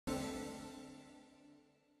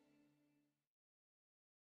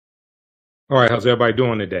All right, how's everybody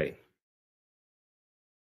doing today?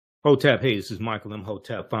 Hotep, hey, this is Michael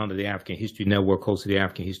Imhotep, founder of the African History Network, host of the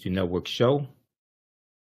African History Network show.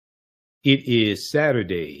 It is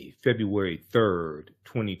Saturday, February 3rd,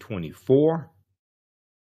 2024,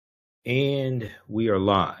 and we are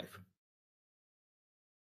live.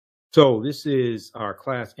 So this is our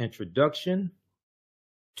class introduction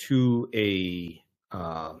to a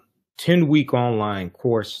 10-week online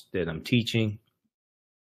course that I'm teaching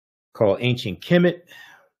called Ancient Kemet,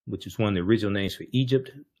 which is one of the original names for Egypt,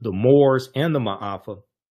 the Moors, and the Maafa,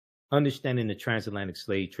 understanding the transatlantic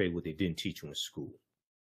slave trade, what they didn't teach you in school.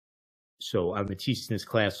 So I've been teaching this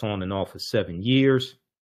class on and off for 7 years.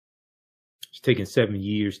 It's taken 7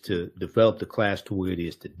 years to develop the class to where it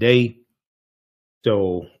is today.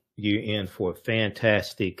 So you're in for a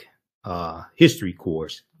fantastic history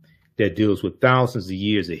course that deals with thousands of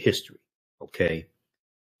years of history, okay?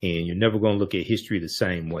 And you're never going to look at history the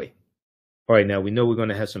same way. All right, now we know we're going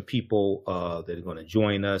to have some people that are going to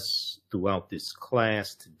join us throughout this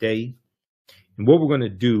class today. And what we're going to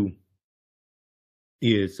do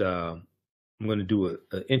is I'm going to do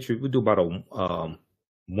an intro. We'll do about a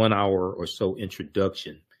 1 hour or so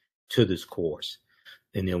introduction to this course.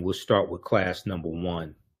 And then we'll start with class number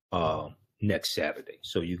 1 next Saturday.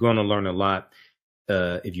 So you're going to learn a lot.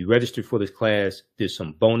 If you register for this class, there's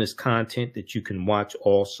some bonus content that you can watch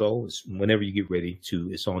also. Whenever you get ready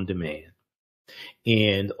to, it's on demand.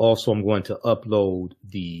 And also I'm going to upload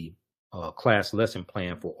the class lesson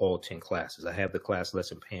plan for all 10 classes. I have the class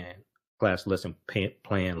lesson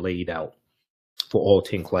plan laid out for all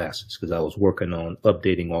 10 classes because I was working on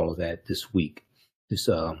updating all of that this week,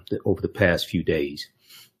 over the past few days.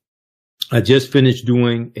 I just finished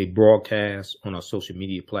doing a broadcast on our social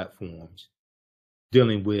media platforms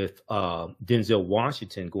dealing with Denzel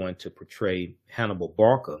Washington going to portray Hannibal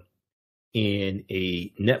Barca in a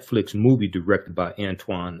Netflix movie directed by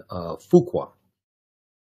Antoine Fuqua.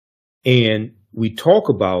 And we talk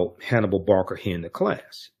about Hannibal Barca here in the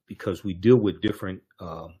class because we deal with different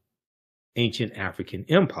ancient African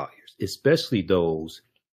empires, especially those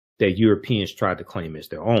that Europeans tried to claim as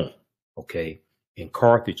their own, okay? And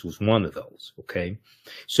Carthage was one of those, okay?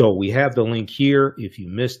 So we have the link here if you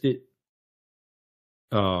missed it.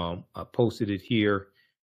 I posted it here.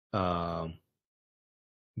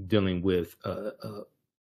 Dealing with that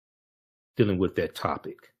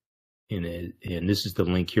topic, and this is the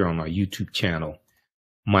link here on our YouTube channel,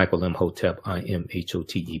 Michael Imhotep,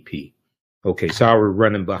 Imhotep. Okay, sorry we're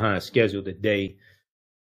running behind schedule today.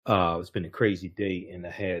 It's been a crazy day, and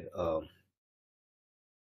I had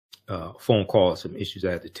phone calls, some issues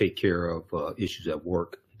I had to take care of, issues at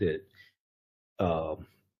work that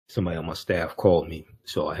somebody on my staff called me,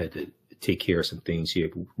 so I had to take care of some things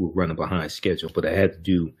here. We're running behind schedule, but I had to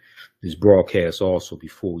do this broadcast also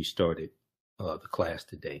before we started the class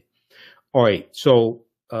today. All right, so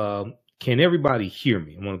can everybody hear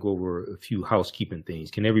me? I want to go over a few housekeeping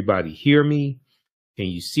things. Can everybody hear me? Can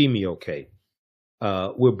you see me okay?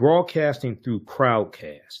 We're broadcasting through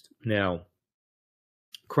Crowdcast. Now,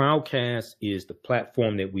 Crowdcast is the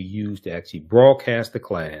platform that we use to actually broadcast the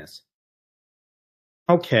class.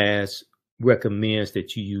 Crowdcast recommends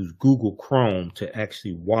that you use Google Chrome to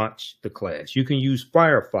actually watch the class. You can use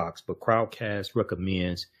Firefox, but Crowdcast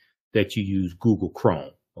recommends that you use Google Chrome,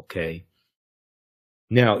 okay?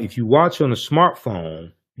 Now, if you watch on a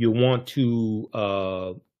smartphone, you'll want to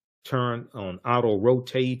turn on auto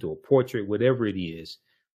rotate or portrait, whatever it is,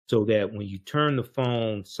 so that when you turn the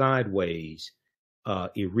phone sideways,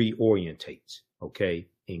 it reorientates, okay,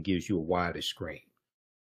 and gives you a wider screen.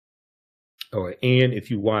 All right, and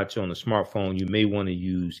if you watch on a smartphone, you may want to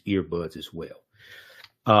use earbuds as well.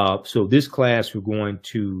 So this class, we're going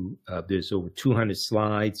to, there's over 200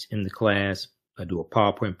 slides in the class. I do a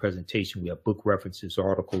PowerPoint presentation. We have book references,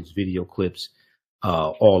 articles, video clips,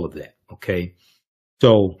 all of that, okay?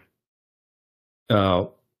 So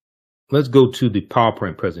let's go to the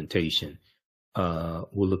PowerPoint presentation.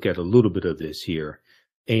 We'll look at a little bit of this here.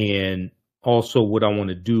 And also, what I want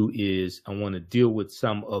to do is I want to deal with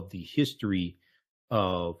some of the history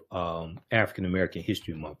of African American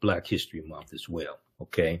History Month, Black History Month as well.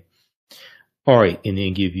 Okay. All right. And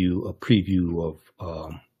then give you a preview of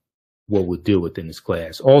what we'll deal with in this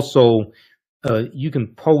class. Also, you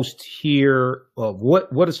can post here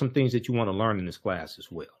what are some things that you want to learn in this class as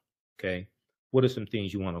well. Okay. What are some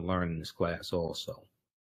things you want to learn in this class also?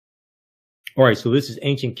 All right, so this is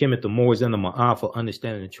Ancient Kemet, the Moors, and the Maafa,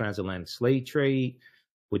 understanding the transatlantic slave trade,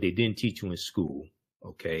 what they didn't teach you in school,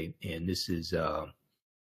 okay? And this is March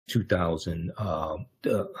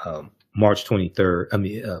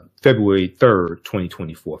 23rd, February 3rd,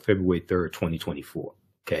 2024, February 3rd, 2024,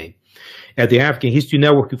 Okay. At the African History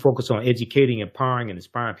Network, we focus on educating, empowering, and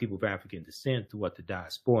inspiring people of African descent throughout the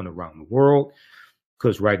diaspora and around the world,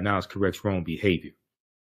 because right now it's corrects wrong behavior.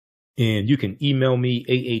 And you can email me,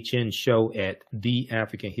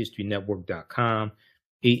 ahnshow@theafricanhistorynetwork.com,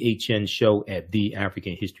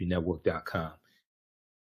 ahnshow@theafricanhistorynetwork.com.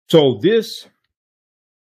 So this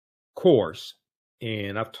course,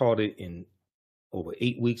 and I've taught it in over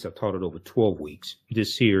 8 weeks. I've taught it over 12 weeks.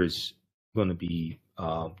 This here is going to be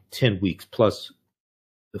 10 weeks, plus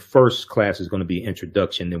the first class is going to be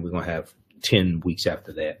introduction. Then we're going to have 10 weeks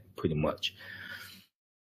after that, pretty much.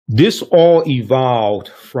 This all evolved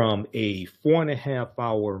from a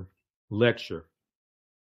 4.5-hour lecture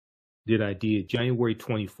that I did January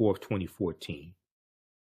 24th, 2014,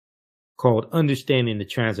 called Understanding the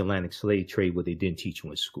Transatlantic Slave Trade, what they didn't teach you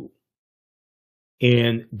in school.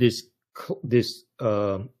 And this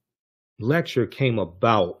lecture came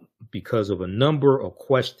about because of a number of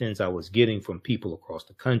questions I was getting from people across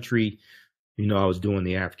the country. You know, I was doing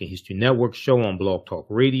the African History Network show on Blog Talk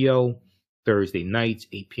Radio, Thursday nights,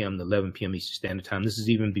 8 p.m. to 11 p.m. Eastern Standard Time. This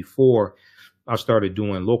is even before I started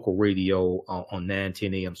doing local radio on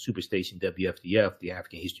 9:10 a.m. Superstation WFDF, the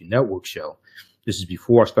African History Network show. This is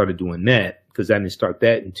before I started doing that, because I didn't start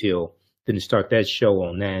that show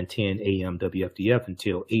on 9:10 a.m. WFDF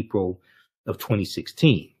until April of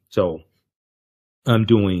 2016. So I'm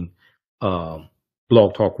doing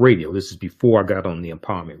Blog Talk Radio. This is before I got on the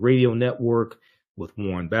Empowerment Radio Network with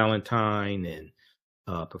Warren Ballantyne, and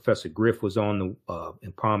Professor Griff was on the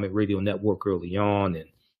Empowerment Radio Network early on, and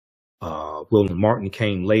William Martin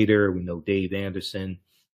came later. We know Dave Anderson,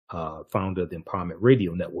 founder of the Empowerment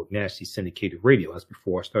Radio Network, nationally syndicated radio. That's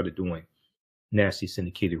before I started doing nationally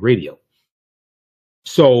syndicated radio.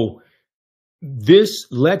 So this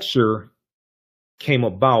lecture came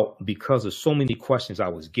about because of so many questions I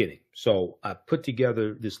was getting. So I put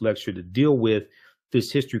together this lecture to deal with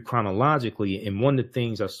this history chronologically. And one of the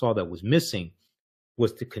things I saw that was missing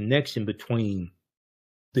was the connection between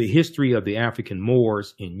the history of the African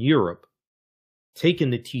Moors in Europe,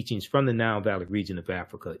 taking the teachings from the Nile Valley region of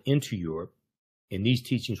Africa into Europe. And these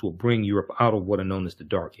teachings will bring Europe out of what are known as the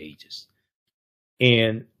Dark Ages.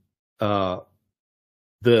 And the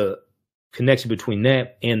connection between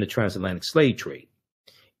that and the transatlantic slave trade,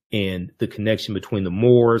 and the connection between the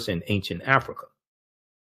Moors and ancient Africa.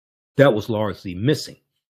 That was largely missing.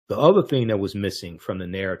 The other thing that was missing from the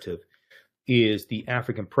narrative is the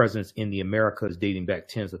African presence in the Americas dating back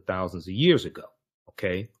tens of thousands of years ago.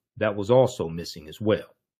 Okay. That was also missing as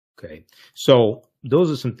well. Okay. So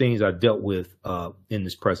those are some things I dealt with in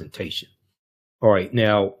this presentation. All right.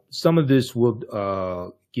 Now, some of this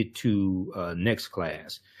we'll get to next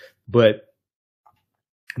class, but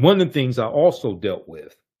one of the things I also dealt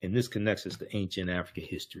with, and this connects us to ancient African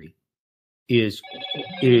history, is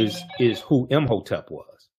who Imhotep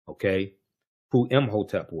was. Okay, who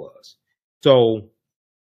Imhotep was. So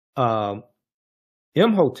Imhotep,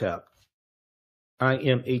 Imhotep,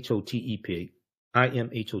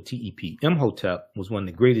 Imhotep was one of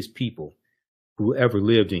the greatest people who ever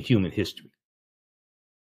lived in human history.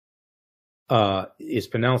 It's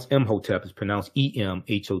pronounced Imhotep. It's pronounced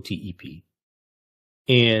Emhotep.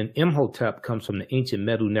 And Imhotep comes from the ancient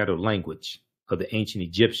Medu-Neter language of the ancient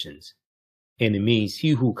Egyptians, and it means he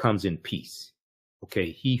who comes in peace.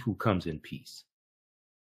 Okay, he who comes in peace.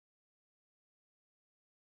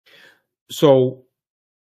 So,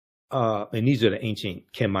 and these are the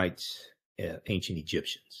ancient Kemites, ancient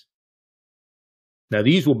Egyptians. Now,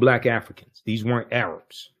 these were Black Africans. These weren't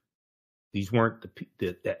Arabs. These weren't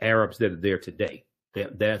the Arabs that are there today.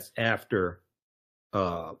 That's after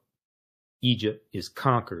Egypt is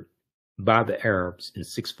conquered by the Arabs in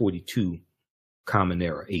 642 Common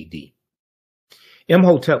Era AD.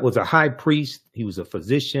 Imhotep was a high priest. He was a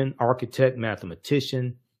physician, architect,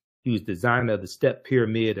 mathematician. He was designer of the step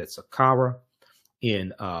pyramid at Saqqara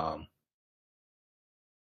in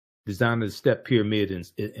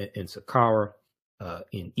Saqqara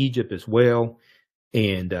in Egypt as well.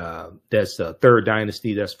 And that's third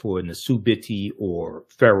dynasty. That's for Nasubiti or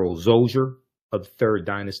Pharaoh Zoser of the third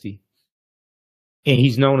dynasty. And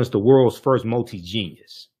he's known as the world's first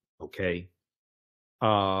multi-genius. Okay.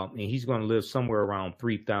 And he's going to live somewhere around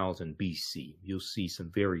 3000 BC. You'll see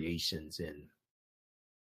some variations in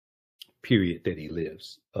period that he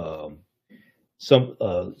lives. Some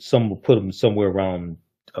will put him somewhere around,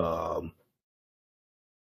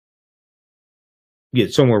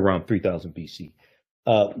 somewhere around 3000 BC.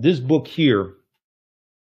 This book here,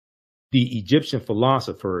 The Egyptian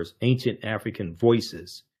Philosophers, Ancient African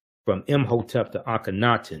Voices, from Imhotep to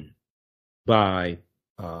Akhenaten, by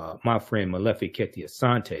my friend Malefi Keti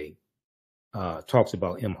Asante, talks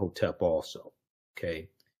about Imhotep also. Okay.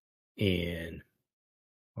 And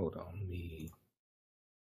hold on,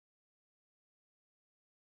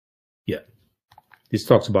 this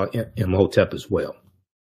talks about Imhotep as well.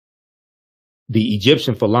 The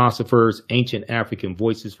Egyptian philosophers, ancient African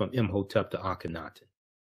voices from Imhotep to Akhenaten.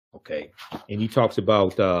 Okay. And he talks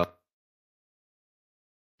about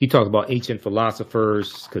ancient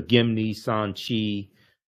philosophers, Kagimni, Sanchi,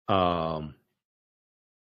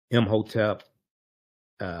 Imhotep.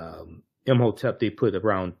 Imhotep, they put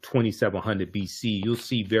around 2700 BC. You'll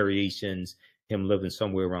see variations, him living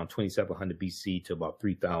somewhere around 2700 BC to about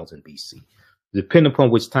 3000 BC. Depending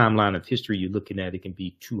upon which timeline of history you're looking at, it can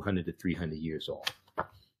be 200 to 300 years old.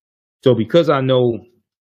 So because I know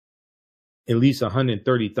at least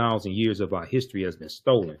 130,000 years of our history has been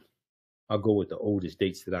stolen, I'll go with the oldest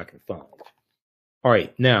dates that I can find. All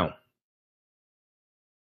right, now,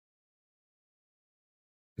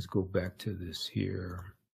 let's go back to this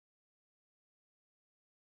here.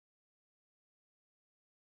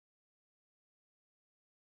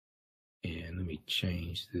 And let me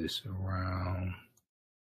change this around.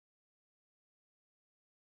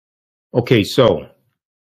 Okay, so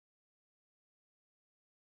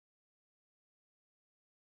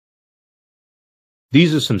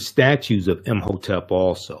these are some statues of Imhotep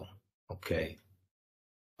also. Okay.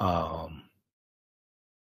 Some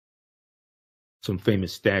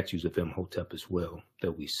famous statues of Imhotep as well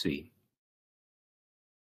that we see.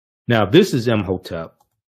 Now, this is Imhotep.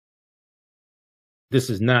 This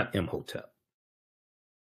is not Imhotep.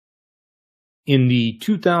 In the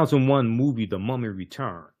 2001 movie, The Mummy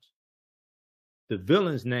Returns, the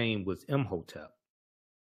villain's name was Imhotep.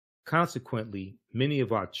 Consequently, many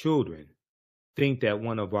of our children think that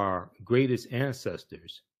one of our greatest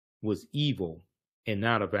ancestors was evil and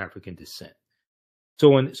not of African descent.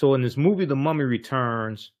 So in this movie, The Mummy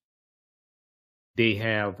Returns, they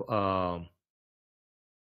have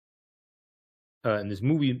in this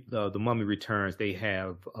movie, The Mummy Returns, they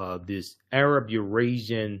have this Arab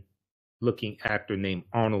Eurasian looking actor named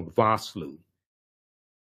Arnold Vosloo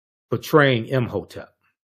portraying Imhotep.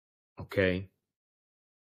 Okay.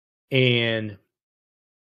 And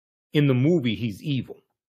in the movie, he's evil.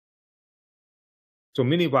 So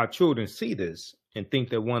many of our children see this and think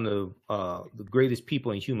that one of the greatest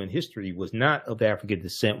people in human history was not of African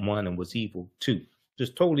descent, one, and was evil, two.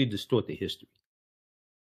 Just totally distort the history.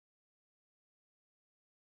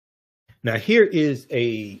 Now here is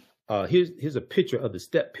here's a picture of the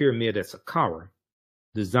step pyramid at Saqqara,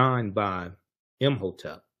 designed by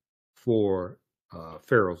Imhotep for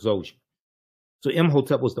Pharaoh Xochitl. So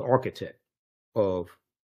Imhotep was the architect of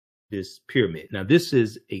this pyramid. Now this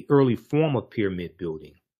is an early form of pyramid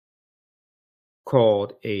building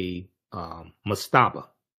called a mastaba,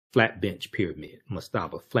 flat bench pyramid.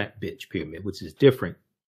 Mastaba, flat bench pyramid, which is different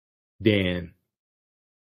than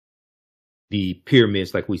the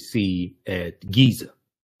pyramids like we see at Giza,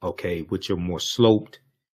 okay, which are more sloped,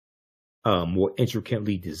 more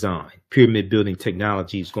intricately designed. Pyramid building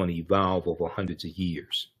technology is going to evolve over hundreds of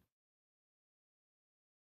years.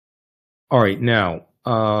 All right, now,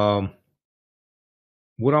 what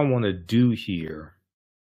I want to do here,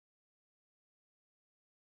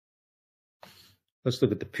 let's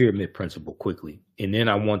look at the pyramid principle quickly, and then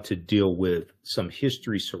I want to deal with some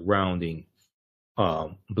history surrounding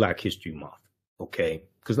Black History Month, okay?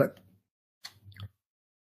 Because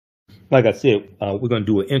like I said, we're going to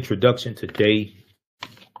do an introduction today,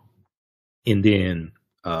 and then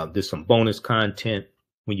there's some bonus content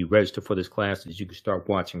when you register for this class that you can start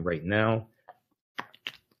watching right now.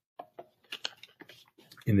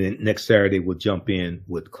 And then next Saturday, we'll jump in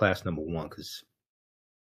with class number 1, because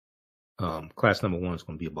class number 1 is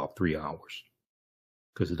going to be about 3 hours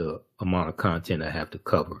because of the amount of content I have to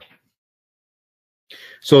cover.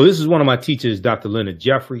 So this is one of my teachers, Dr. Leonard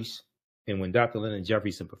Jeffries. And when Dr. Leonard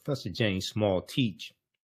Jeffries and Professor James Small teach,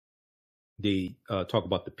 they talk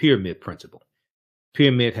about the pyramid principle.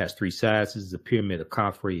 Pyramid has 3 sizes, the pyramid of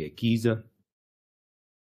Khafre at Giza.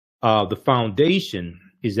 The foundation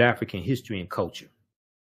is African history and culture.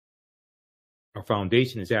 Our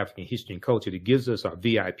foundation is African history and culture that gives us our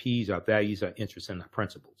VIPs, our values, our interests, and our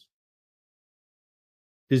principles.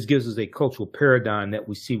 This gives us a cultural paradigm that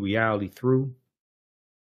we see reality through.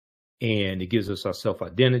 And it gives us our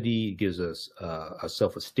self-identity. It gives us our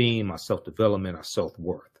self-esteem, our self-development, our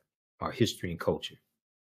self-worth, our history and culture.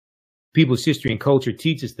 People's history and culture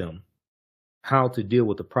teaches them how to deal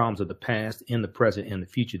with the problems of the past, in the present, and the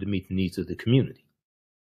future to meet the needs of the community.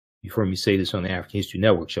 You've heard me say this on the African History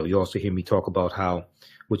Network show. You also hear me talk about how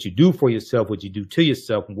what you do for yourself, what you do to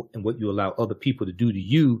yourself, and what you allow other people to do to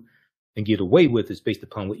you and get away with is based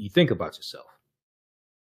upon what you think about yourself.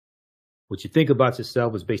 What you think about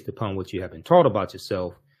yourself is based upon what you have been taught about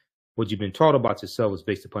yourself. What you've been taught about yourself is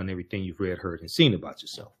based upon everything you've read, heard, and seen about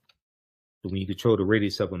yourself. So when you control the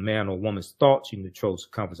radius of a man or woman's thoughts, you can control the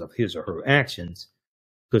circumference of his or her actions,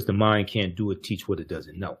 because the mind can't do or teach what it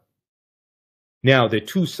doesn't know. Now, there are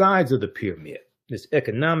two sides of the pyramid. There's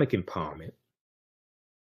economic empowerment.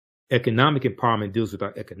 Economic empowerment deals with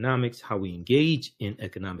our economics, how we engage in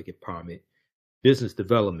economic empowerment, business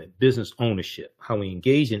development, business ownership, how we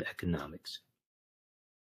engage in economics,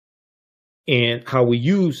 and how we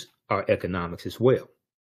use our economics as well.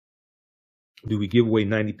 Do we give away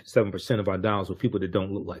 97% of our dollars with people that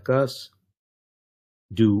don't look like us?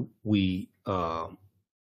 Do we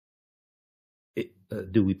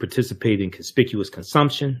participate in conspicuous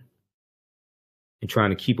consumption and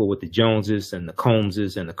trying to keep up with the Joneses and the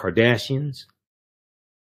Combses and the Kardashians?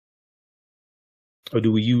 Or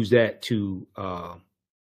do we use that to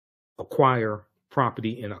acquire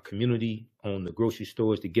property in our community, own the grocery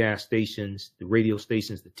stores, the gas stations, the radio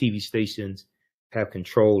stations, the TV stations, have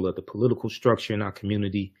control of the political structure in our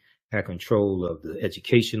community, have control of the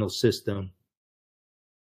educational system,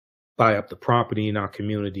 buy up the property in our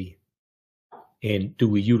community? And do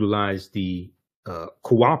we utilize the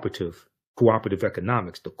cooperative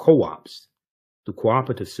economics, the co-ops, the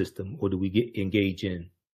cooperative system, or do we engage in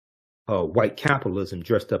white capitalism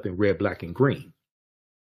dressed up in red, black, and green?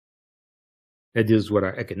 That deals with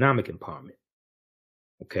our economic empowerment.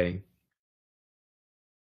 Okay.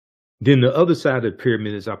 Then the other side of the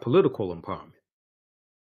pyramid is our political empowerment.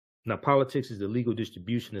 Now, politics is the legal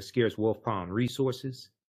distribution of scarce wealth, power, and resources,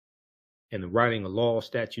 and the writing of laws,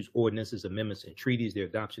 statutes, ordinances, amendments, and treaties, their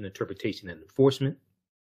adoption, interpretation, and enforcement.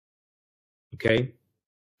 Okay.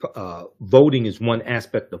 Voting is one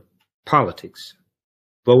aspect of politics.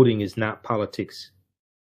 Voting is not politics,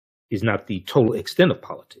 is not the total extent of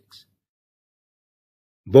politics.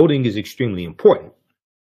 Voting is extremely important.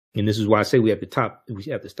 And this is why I say we have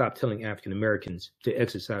to stop telling African Americans to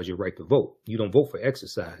exercise your right to vote. You don't vote for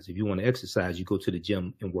exercise. If you want to exercise, you go to the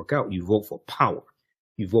gym and work out. You vote for power.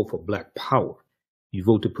 You vote for Black power. You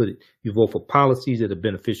vote for policies that are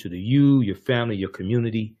beneficial to you, your family, your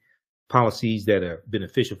community, policies that are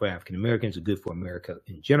beneficial for African Americans, are good for America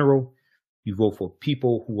in general. You vote for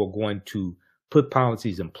people who are going to put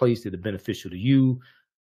policies in place that are beneficial to you.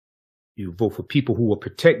 You vote for people who will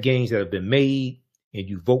protect gains that have been made. And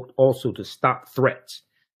you vote also to stop threats,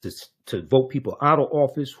 to vote people out of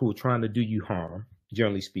office who are trying to do you harm,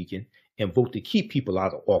 generally speaking, and vote to keep people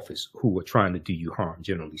out of office who are trying to do you harm,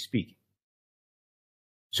 generally speaking.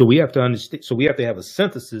 So we have to understand, so we have to have a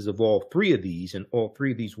synthesis of all three of these, and all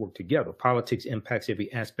three of these work together. Politics impacts every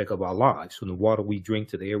aspect of our lives, from the water we drink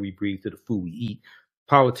to the air we breathe to the food we eat.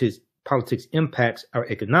 Politics impacts our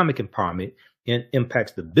economic empowerment and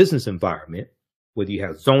impacts the business environment, whether you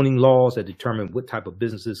have zoning laws that determine what type of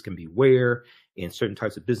businesses can be where, and certain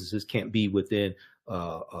types of businesses can't be within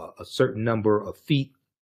a certain number of feet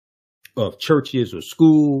of churches or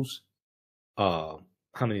schools, how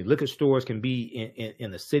many liquor stores can be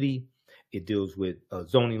in a city. It deals with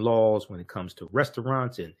zoning laws when it comes to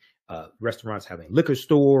restaurants, and restaurants having liquor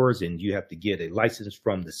stores, and you have to get a license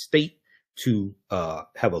from the state to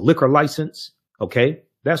have a liquor license. Okay,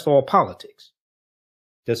 that's all politics.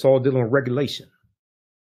 That's all dealing with regulation.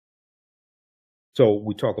 So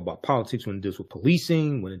we talk about politics when it deals with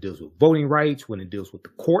policing, when it deals with voting rights, when it deals with the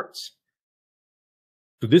courts.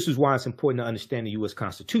 So this is why it's important to understand the U.S.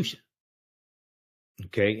 Constitution.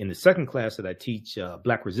 Okay, in the second class that I teach,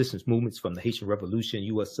 Black resistance movements from the Haitian Revolution,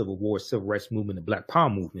 U.S. Civil War, Civil Rights Movement, and Black Power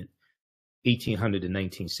Movement, 1800 to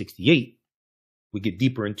 1968, we get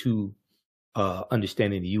deeper into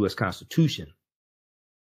understanding the U.S. Constitution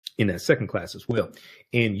in that second class as well.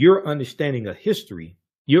 And your understanding of history,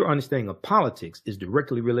 your understanding of politics is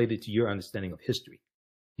directly related to your understanding of history.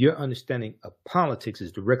 Your understanding of politics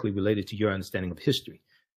is directly related to your understanding of history.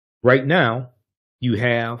 Right now, you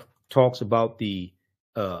have talks about the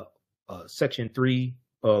Section 3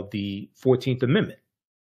 of the 14th Amendment,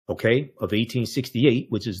 okay, of 1868,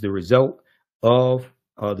 which is the result of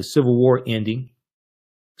the Civil War ending,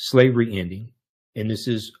 slavery ending, and this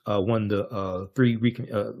is one of the three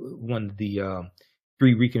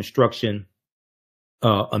Reconstruction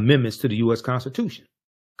amendments to the U.S. Constitution.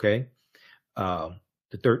 Okay, the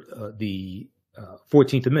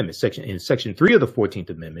 14th Amendment Section 3 of the 14th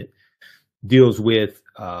Amendment deals with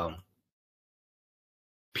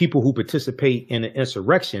people who participate in an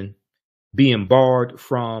insurrection being barred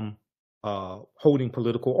from holding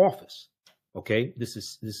political office. Okay, this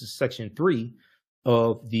is Section 3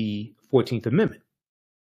 of the 14th Amendment.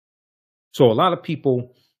 So a lot of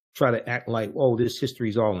people try to act like, oh, this history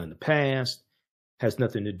is all in the past, has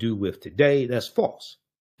nothing to do with today. That's false.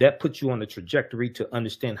 That puts you on the trajectory to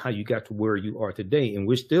understand how you got to where you are today. And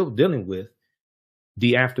we're still dealing with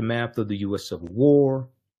the aftermath of the U.S. Civil War,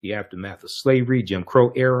 the aftermath of slavery, Jim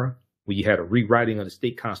Crow era, where you had a rewriting of the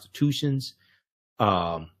state constitutions,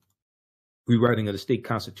 going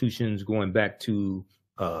back to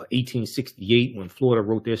 1868 when Florida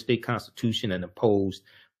wrote their state constitution and imposed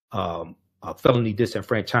felony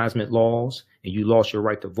disenfranchisement laws, and you lost your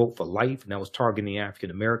right to vote for life, and that was targeting African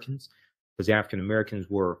Americans, because African Americans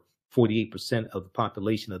were 48% of the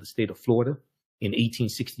population of the state of Florida in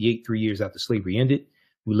 1868, 3 years after slavery ended.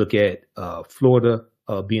 We look at Florida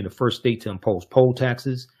being the first state to impose poll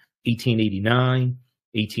taxes, 1889,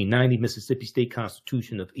 1890, Mississippi State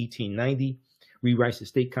Constitution of 1890 rewrites the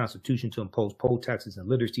state constitution to impose poll taxes and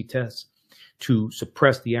literacy tests to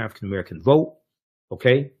suppress the African American vote.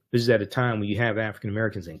 Okay, this is at a time when you have African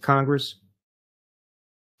Americans in Congress.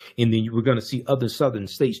 And then we're going to see other southern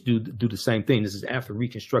states do the same thing. This is after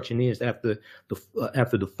Reconstruction after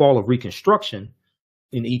the fall of Reconstruction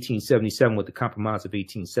in 1877 with the Compromise of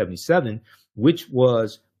 1877, which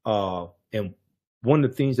was and one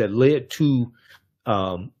of the things that led to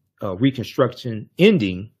Reconstruction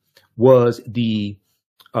ending was the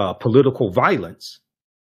political violence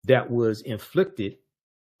that was inflicted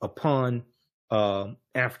upon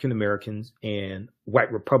African Americans and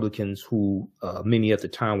white Republicans who many at the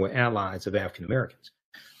time were allies of African Americans.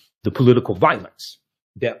 The political violence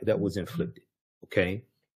that was inflicted, okay,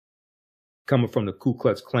 coming from the Ku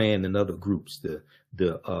Klux Klan and other groups,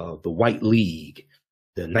 the White League,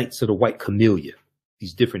 the Knights of the White Camellia,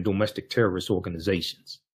 these different domestic terrorist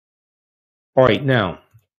organizations. All right, now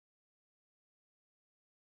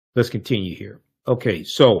let's continue here. Okay,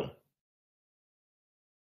 so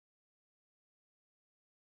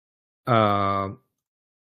I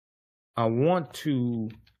want to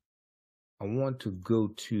go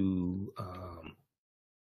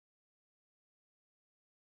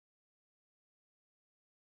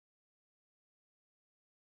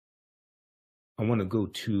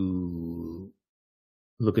to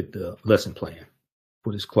look at the lesson plan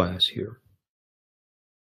for this class here.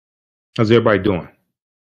 How's everybody doing?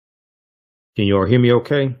 Can you all hear me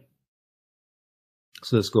okay?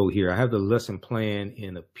 So let's go here. I have the lesson plan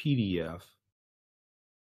in a PDF.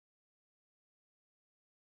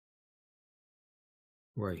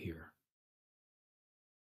 Right here.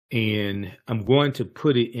 And I'm going to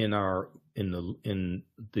put it in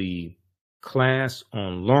the class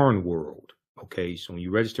on Learn World. Okay, so when you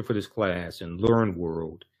register for this class in Learn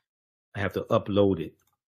World, I have to upload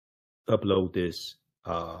this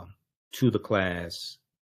to the class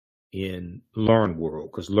in Learn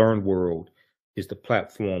World, because Learn World is the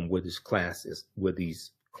platform where these class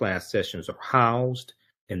sessions are housed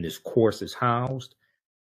and this course is housed.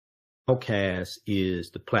 Podcast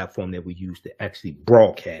is the platform that we use to actually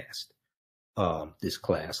broadcast this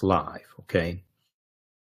class live. Okay.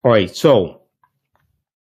 All right. So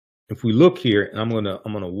if we look here, and I'm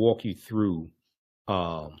gonna walk you through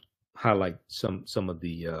highlight some of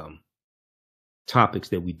the topics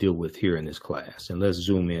that we deal with here in this class, and let's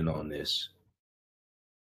zoom in on this.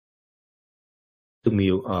 Took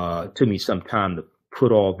me some time to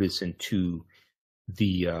put all this into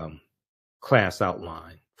the class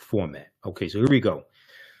outline format. Okay, so here we go.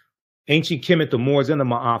 Ancient Kemet, the Moors, and the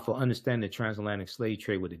Maafa, understand the transatlantic slave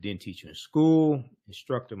trade, what it didn't teach you in school.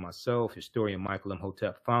 Instructor myself, historian Michael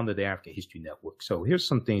Imhotep, founder of the African History Network. So here's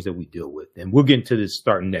some things that we deal with, and we'll get into this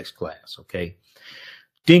starting next class, okay?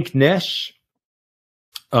 Dinknesh,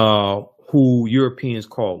 who Europeans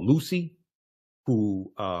call Lucy,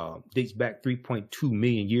 who dates back 3.2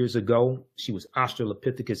 million years ago. She was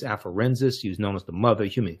Australopithecus afarensis. She was known as the mother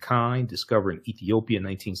of humankind, discovered in Ethiopia in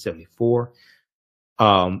 1974.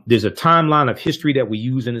 There's a timeline of history that we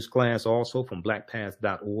use in this class also from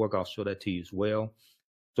blackpast.org. I'll show that to you as well.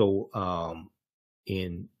 So,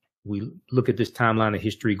 and we look at this timeline of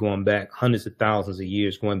history going back hundreds of thousands of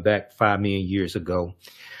years, going back 5 million years ago.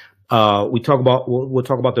 We'll talk about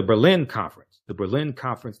the Berlin Conference. The Berlin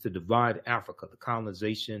Conference to divide Africa, the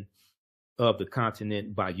colonization of the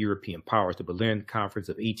continent by European powers, the Berlin Conference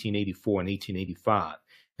of 1884 and 1885.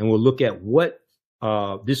 And we'll look at what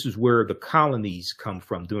this is where the colonies come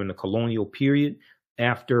from during the colonial period,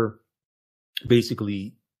 after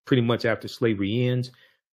basically pretty much after slavery ends,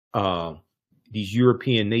 these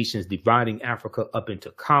European nations dividing Africa up into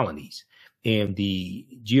colonies, and the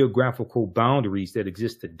geographical boundaries that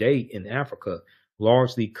exist today in Africa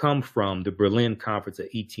largely come from the Berlin Conference of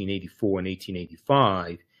 1884 and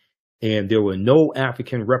 1885. And there were no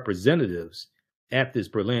African representatives at this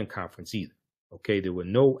Berlin Conference either. Okay, there were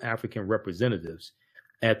no African representatives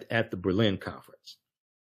at the Berlin Conference.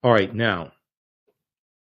 All right, now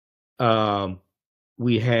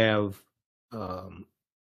we have,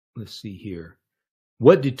 let's see here.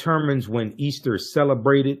 What determines when Easter is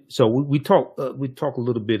celebrated? So we talk a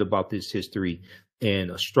little bit about this history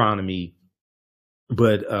and astronomy,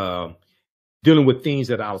 but dealing with things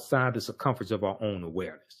that are outside the circumference of our own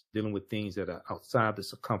awareness. Dealing with things that are outside the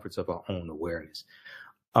circumference of our own awareness.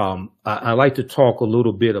 I like to talk a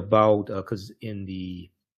little bit about, because in the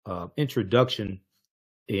introduction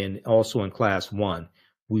and also in class 1,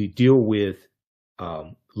 we deal with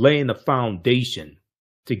laying the foundation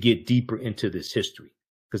to get deeper into this history.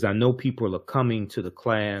 Because I know people are coming to the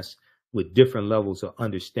class with different levels of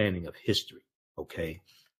understanding of history. Okay,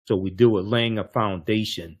 so we deal with laying a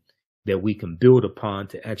foundation that we can build upon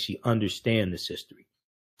to actually understand this history.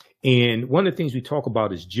 And one of the things we talk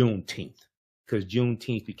about is Juneteenth, because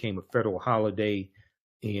Juneteenth became a federal holiday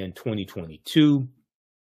in 2022.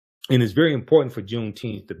 And it's very important for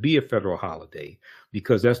Juneteenth to be a federal holiday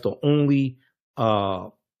because that's the only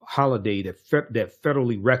holiday that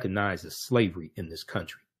federally recognizes slavery in this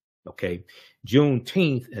country. Okay,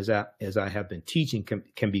 Juneteenth, as I have been teaching,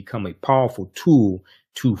 can become a powerful tool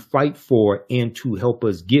to fight for and to help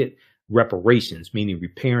us get reparations, meaning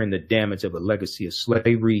repairing the damage of a legacy of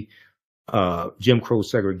slavery, Jim Crow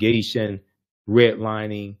segregation,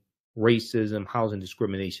 redlining, racism, housing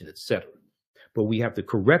discrimination, etc. But we have to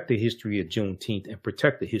correct the history of Juneteenth and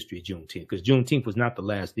protect the history of Juneteenth, because Juneteenth was not the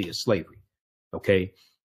last day of slavery. Okay,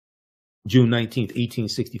 June 19th,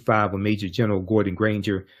 1865, when Major General Gordon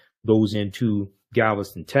Granger goes into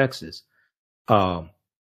Galveston, Texas, that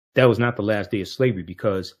was not the last day of slavery,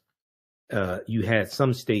 because you had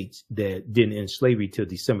some states that didn't end slavery till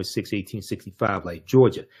December 6, 1865, like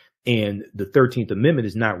Georgia. And the 13th Amendment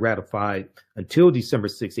is not ratified until December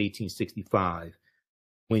 6, 1865,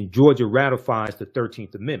 when Georgia ratifies the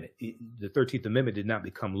 13th Amendment. The 13th Amendment did not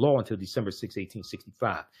become law until December 6,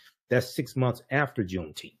 1865. That's 6 months after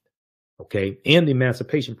Juneteenth. Okay, and the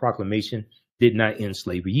Emancipation Proclamation did not end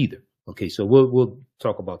slavery either. Okay, so we'll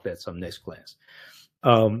talk about that some next class.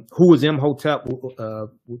 Who was Imhotep?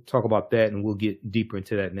 We'll talk about that, and we'll get deeper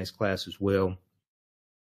into that next class as well.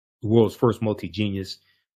 The world's first multi-genius.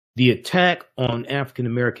 The attack on African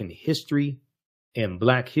American history and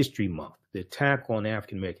Black History Month. The attack on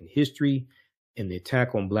African American history and the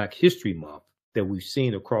attack on Black History Month that we've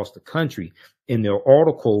seen across the country. And there are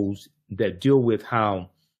articles that deal with how,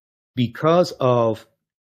 because of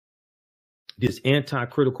this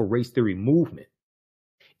anti-critical race theory movement,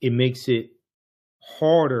 it makes it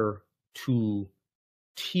harder to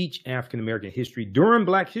teach African American history during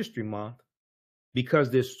Black History Month, because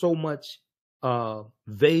there's so much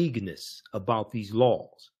vagueness about these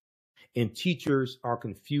laws, and teachers are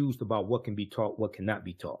confused about what can be taught, what cannot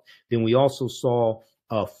be taught. Then we also saw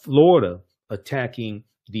Florida attacking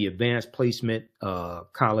the advanced placement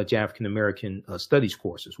college African American studies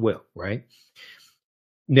course as well, right?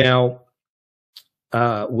 Now,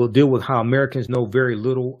 we'll deal with how Americans know very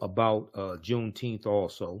little about Juneteenth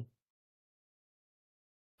also.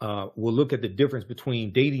 We'll look at the difference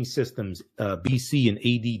between dating systems, BC and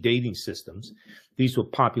AD dating systems. These were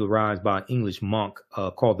popularized by an English monk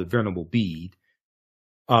called the Venerable Bede.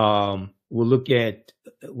 We'll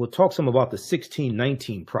talk some about the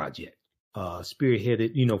 1619 project,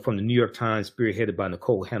 spearheaded, from the New York Times, spearheaded by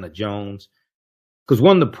Nicole Hannah-Jones. Because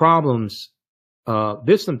one of the problems,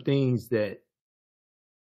 there's some things that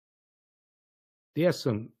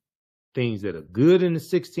are good in the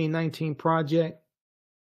 1619 project.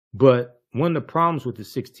 But one of the problems with the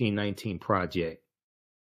 1619 project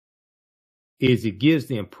is it gives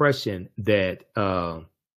the impression that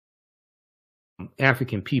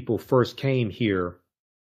African people first came here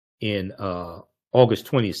in August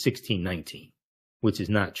 20th, 1619, which is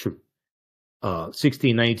not true.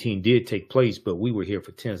 1619 did take place, but we were here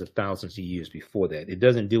for tens of thousands of years before that. It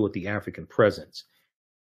doesn't deal with the African presence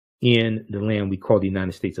in the land we call the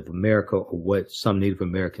United States of America, or what some Native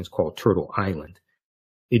Americans call Turtle Island.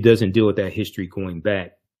 It doesn't deal with that history going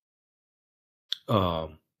back,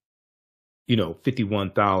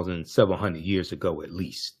 51,700 years ago at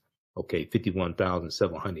least. Okay,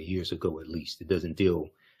 51,700 years ago at least. It doesn't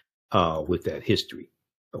deal with that history.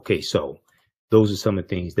 Okay, so those are some of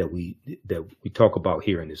the things that we talk about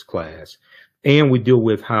here in this class, and we deal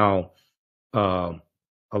with how a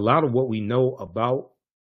lot of what we know about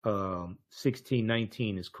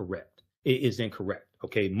 1619 is correct. It is incorrect.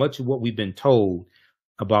 Okay, much of what we've been told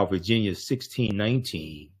about Virginia's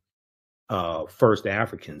 1619 first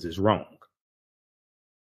Africans is wrong.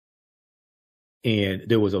 And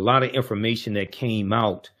there was a lot of information that came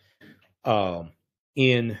out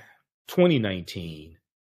In 2019,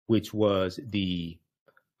 which was the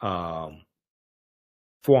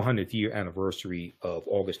 400th year anniversary of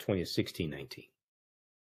August 20th, 1619.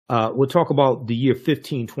 We'll talk about the year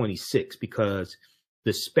 1526 because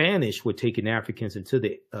the Spanish were taking Africans into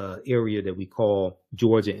the area that we call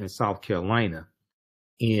Georgia and South Carolina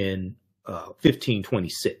in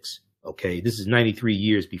 1526. Okay, this is 93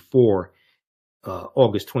 years before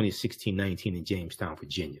August 20th, 1619 in Jamestown,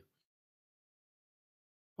 Virginia.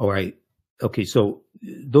 All right. Okay, so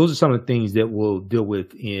those are some of the things that we'll deal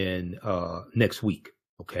with in next week.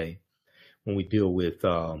 Okay, when we deal with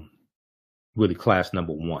really class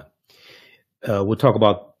number 1. We'll talk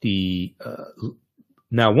about the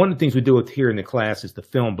now one of the things we deal with here in the class is the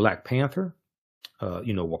film Black Panther,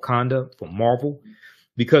 Wakanda from Marvel,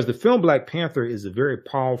 because the film Black Panther is a very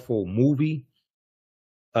powerful movie.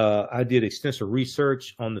 I did extensive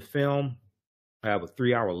research on the film. I have a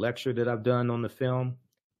 3-hour lecture that I've done on the film.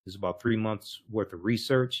 It's about 3 months worth of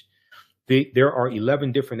research. There are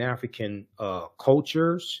 11 different African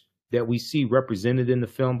cultures that we see represented in the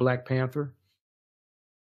film Black Panther.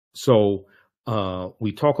 So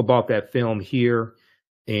we talk about that film here.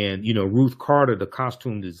 And, Ruth Carter, the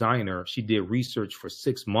costume designer, she did research for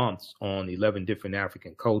 6 months on 11 different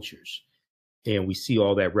African cultures. And we see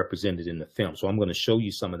all that represented in the film. So I'm going to show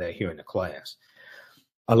you some of that here in the class.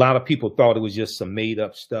 A lot of people thought it was just some made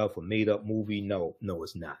up stuff, a made up movie. No,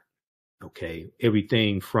 it's not. Okay.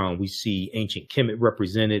 Everything from, we see ancient Kemet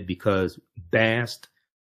represented because Bast,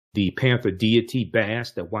 the panther deity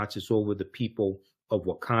Bast that watches over the people of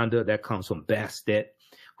Wakanda, that comes from Bastet,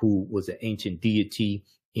 who was an ancient deity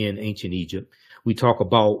in ancient Egypt. We talk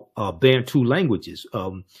about Bantu languages.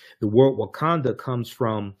 The word Wakanda comes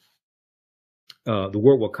from,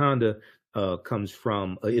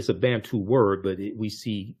 it's a Bantu word, but we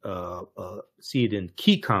see it in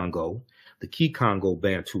Kikongo, the Kikongo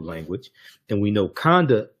Bantu language. And we know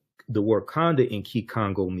Kanda, the word Kanda in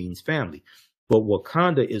Kikongo means family. But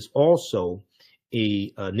Wakanda is also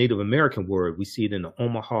a Native American word. We see it in the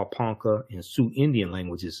Omaha, Ponca, and Sioux Indian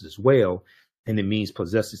languages as well, and it means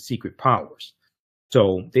possesses secret powers.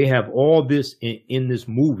 So they have all this in this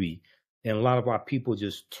movie, and a lot of our people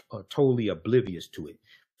just are totally oblivious to it.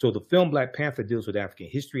 So the film Black Panther deals with African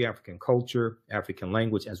history, African culture, African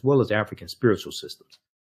language, as well as African spiritual systems.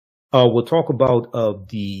 We'll talk about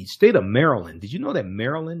the state of Maryland. Did you know that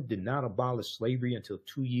Maryland did not abolish slavery until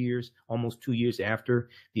almost 2 years after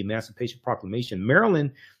the Emancipation Proclamation?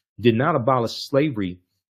 Maryland did not abolish slavery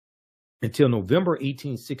until November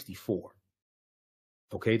 1864.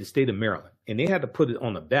 Okay, the state of Maryland. And they had to put it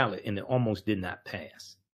on the ballot, and it almost did not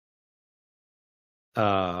pass.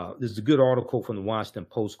 There's a good article from the Washington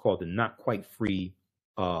Post called "The Not Quite Free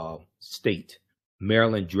State.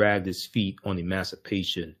 Maryland Dragged its Feet on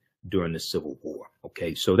Emancipation During the Civil War."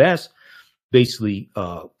 Okay, so that's basically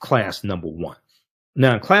class number 1.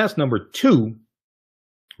 Now, in class number 2,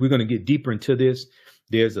 we're going to get deeper into this.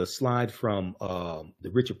 There's a slide from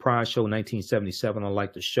the Richard Pryor Show, 1977, I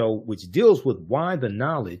like to show, which deals with why the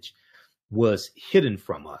knowledge was hidden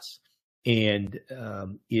from us. And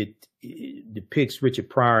it depicts Richard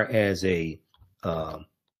Pryor as a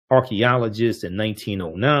archaeologist in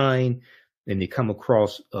 1909. And they come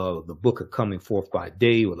across the book of Coming Forth by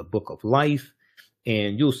Day, or the Book of Life,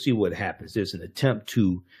 and you'll see what happens. There's an attempt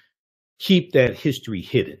to keep that history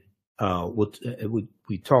hidden.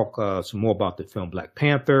 We talk some more about the film Black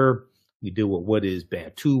Panther. We deal with what is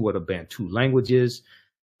Bantu, what are Bantu languages.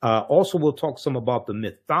 Also, we'll talk some about the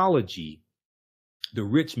mythology, the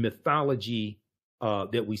rich mythology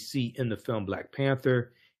that we see in the film Black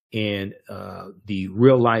Panther, and the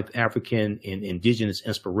real life African and indigenous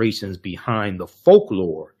inspirations behind the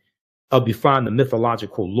folklore, behind the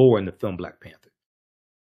mythological lore in the film Black Panther.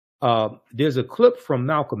 There's a clip from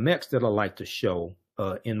Malcolm X that I like to show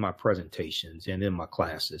in my presentations and in my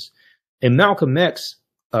classes. And Malcolm X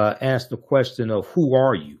asked the question of, who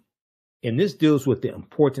are you? And this deals with the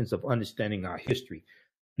importance of understanding our history.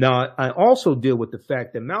 Now, I also deal with the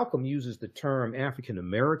fact that Malcolm uses the term African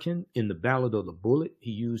American in the Ballad of the Bullet.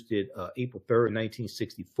 He used it April 3rd,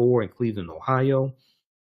 1964 in Cleveland, Ohio.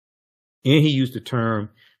 And he used the term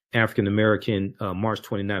African American March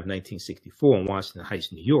 29th, 1964 in Washington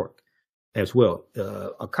Heights, New York as well.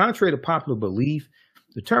 Contrary to popular belief,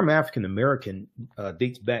 the term African American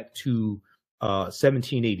dates back to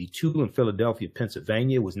 1782 in Philadelphia,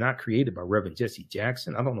 Pennsylvania. It was not created by Reverend Jesse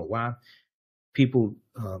Jackson. I don't know why people,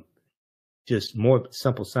 just more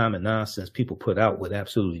simple Simon nonsense people put out with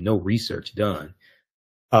absolutely no research done.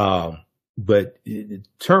 But the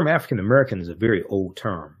term African American is a very old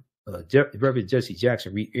term. Reverend Jesse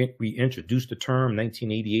Jackson reintroduced the term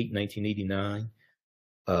 1988, 1989.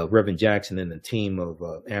 Reverend Jackson and a team of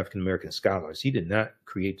African-American scholars. He did not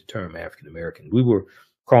create the term African-American. We were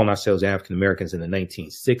calling ourselves African-Americans in the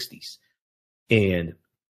 1960s. And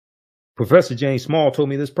Professor James Small told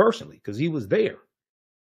me this personally because he was there.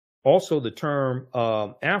 Also, the term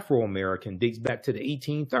Afro-American dates back to the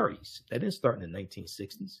 1830s. That didn't start in the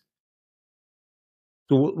 1960s.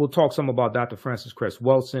 So we'll talk some about Dr. Francis Cress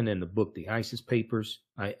Welsing and the book, The ISIS Papers.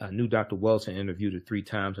 I knew Dr. Welsing, interviewed her 3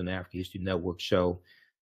 times on the African History Network show.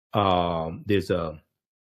 There's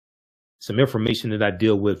some information that I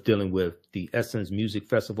dealing with the Essence Music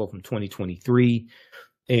Festival from 2023.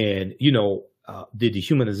 And, the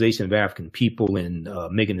dehumanization of African people and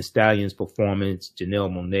Megan Thee Stallion's performance, Janelle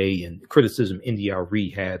Monáe, and criticism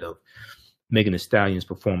NDRE had of Megan Thee Stallion's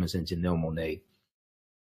performance and Janelle Monáe.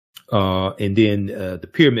 And then the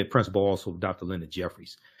pyramid principle, also Dr. Linda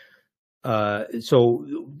Jeffries. So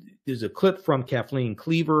there's a clip from Kathleen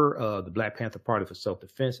Cleaver, the Black Panther Party for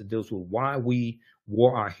Self-Defense, that deals with why we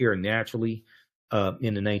wore our hair naturally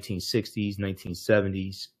in the 1960s,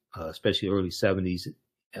 1970s, especially early 70s.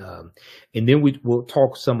 And then we'll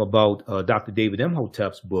talk some about Dr. David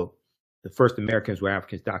Imhotep's book, The First Americans Were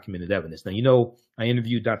Africans, Documented Evidence. Now, I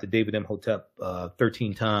interviewed Dr. David Imhotep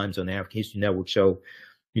 13 times on the African History Network show.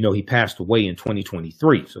 He passed away in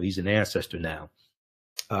 2023, so he's an ancestor now.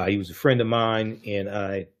 He was a friend of mine, and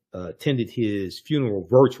I attended his funeral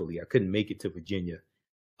virtually. I couldn't make it to Virginia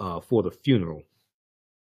for the funeral,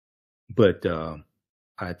 but I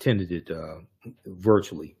attended it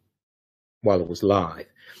virtually while it was live.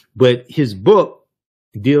 But his book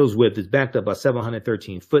is backed up by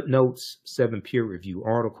 713 footnotes, 7 peer-reviewed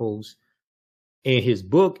articles. And his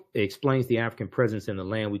book explains the African presence in the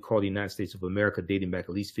land we call the United States of America, dating back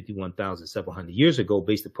at least 51,700 years ago,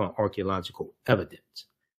 based upon archaeological evidence.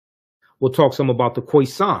 We'll talk some about the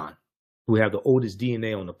Khoisan, who have the oldest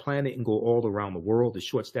DNA on the planet and go all around the world, the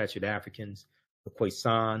short-statured Africans, the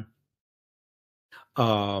Khoisan.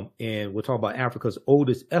 And we'll talk about Africa's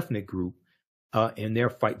oldest ethnic group in their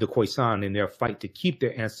fight, the Khoisan, in their fight to keep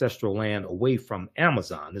their ancestral land away from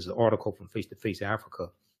Amazon. There's an article from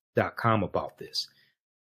FaceToFaceAfrica.com about this.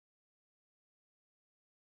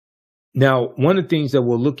 Now, one of the things that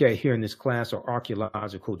we'll look at here in this class are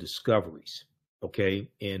archaeological discoveries, okay?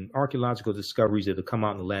 And archaeological discoveries that have come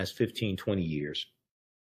out in the last 15, 20 years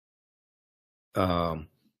that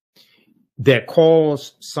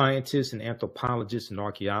cause scientists and anthropologists and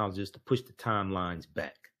archaeologists to push the timelines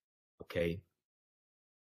back, okay?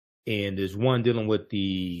 And there's one dealing with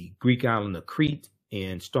the Greek island of Crete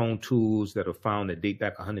and stone tools that are found that date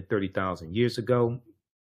back 130,000 years ago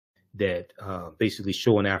that basically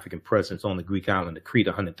show an African presence on the Greek island of Crete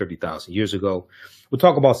 130,000 years ago. We'll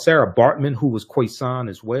talk about Sarah Bartman, who was Khoisan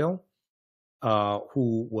as well,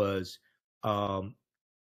 who was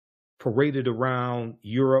paraded around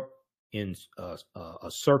Europe in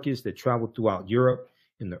a circus that traveled throughout Europe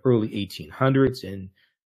in the early 1800s. And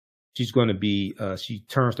she's going to be, she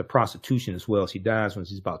turns to prostitution as well. She dies when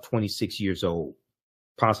she's about 26 years old,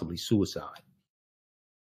 possibly suicide.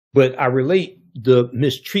 But I relate the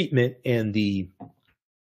mistreatment and the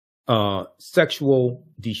sexual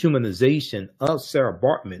dehumanization of Sarah J.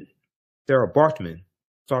 Bartman,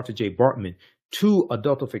 to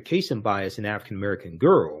adultification bias in African-American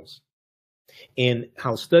girls, and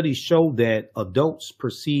how studies show that adults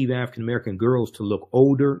perceive African-American girls to look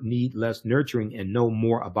older, need less nurturing, and know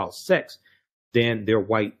more about sex than their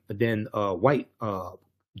white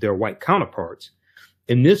counterparts.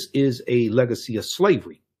 And this is a legacy of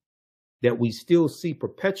slavery that we still see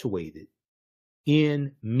perpetuated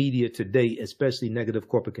in media today, especially negative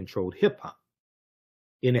corporate controlled hip hop.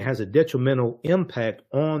 And it has a detrimental impact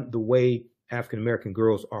on the way African-American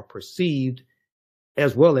girls are perceived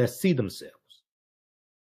as well as see themselves.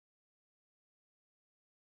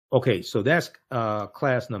 Okay, so that's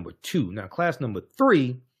class number 2. Now, class number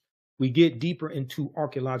 3, we get deeper into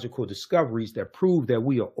archaeological discoveries that prove that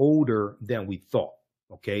we are older than we thought.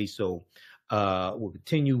 Okay, so we'll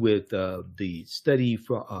continue with the study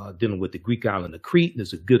for dealing with the Greek island of Crete.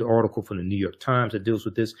 There's a good article from the New York Times that deals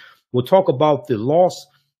with this. We'll talk about the lost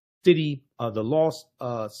city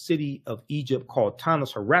of Egypt called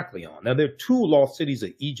Tanis Heraklion. Now, there are 2 lost cities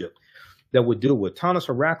of Egypt that would deal with. Tanis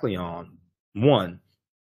Heraklion, one,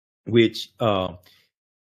 which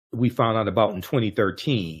we found out about in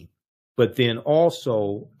 2013. But then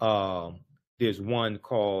also there's one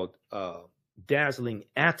called Dazzling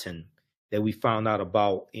Aten that we found out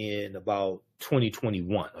about in about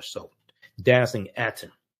 2021 or so. Dazzling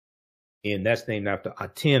Aten. And that's named after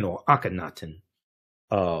Aten or Akhenaten,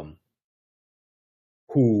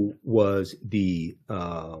 who was the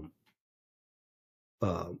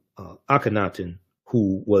Akhenaten,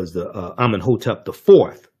 who was the Imhotep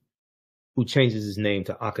IV, who changes his name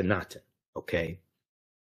to Akhenaten. Okay.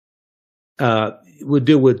 We'll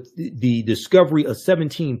deal with the discovery of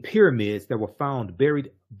 17 pyramids that were found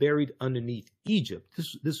buried underneath Egypt.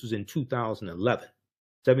 This was in 2011.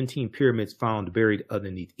 17 pyramids found buried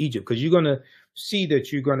underneath Egypt, because you're going to see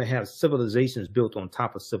that you're going to have civilizations built on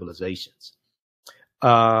top of civilizations.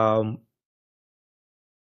 So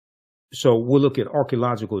we'll look at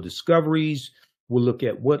archaeological discoveries. We'll look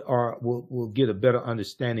at we'll get a better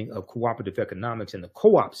understanding of cooperative economics and the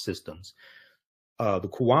co-op systems, the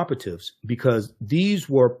cooperatives, because these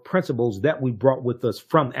were principles that we brought with us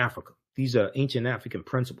from Africa. These are ancient African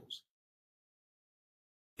principles.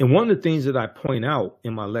 And one of the things that I point out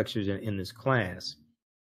in my lectures and in this class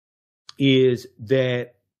is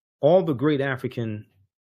that all the great African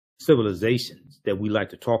civilizations that we like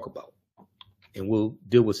to talk about, and we'll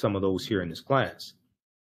deal with some of those here in this class,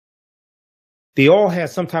 they all had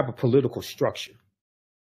some type of political structure.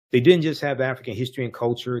 They didn't just have African history and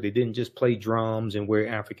culture. They didn't just play drums and wear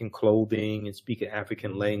African clothing and speak an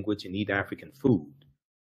African language and eat African food.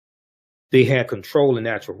 They had control of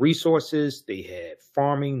natural resources. They had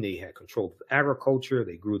farming. They had control of agriculture.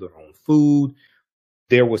 They grew their own food.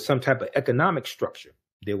 There was some type of economic structure.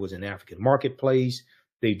 There was an African marketplace.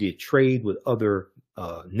 They did trade with other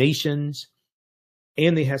nations.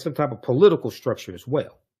 And they had some type of political structure as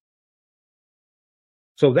well.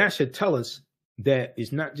 So that should tell us that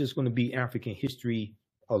it's not just going to be African history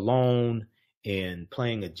alone and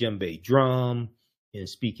playing a djembe drum and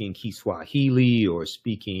speaking Kiswahili or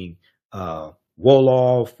speaking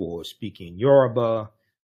Wolof or speaking Yoruba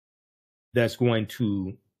that's going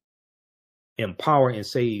to empower and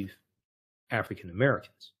save African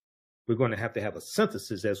Americans. We're going to have a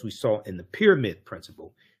synthesis, as we saw in the pyramid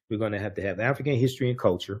principle. We're going to have African history and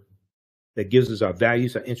culture that gives us our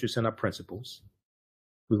values, our interests, and our principles.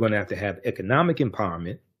 We're going to have economic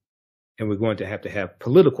empowerment, and we're going to have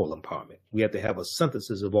political empowerment. We have to have a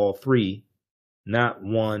synthesis of all three, not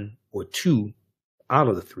one or two out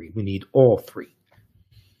of the three. We need all three.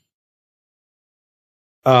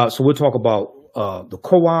 So we'll talk about the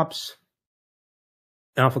co-ops.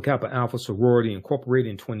 Alpha Kappa Alpha Sorority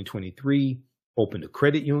Incorporated in 2023 opened a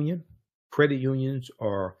credit union. Credit unions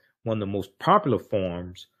are one of the most popular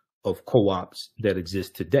forms of co-ops that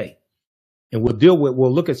exist today. And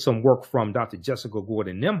we'll look at some work from Dr. Jessica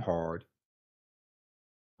Gordon Nembhard,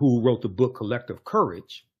 who wrote the book Collective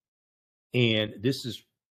Courage. And this is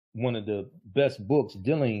one of the best books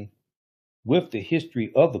dealing with the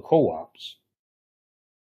history of the co-ops.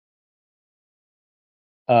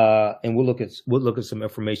 And we'll look at some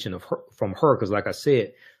information from her, because like I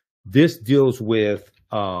said, this deals with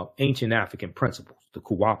ancient African principles, the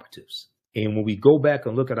cooperatives. And when we go back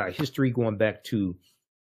and look at our history, going back to,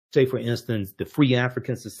 say, for instance, the Free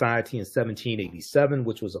African Society in 1787,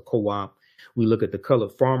 which was a co-op. We look at the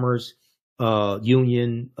Colored Farmers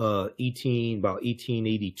Union, about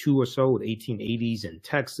 1882 or so, the 1880s in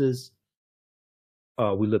Texas.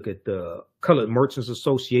 We look at the Colored Merchants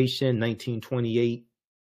Association, 1928.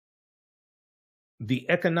 The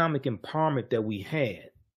economic empowerment that we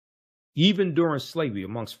had, even during slavery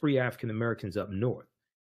amongst free African Americans up north,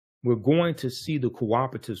 we're going to see the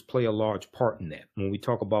cooperatives play a large part in that. When we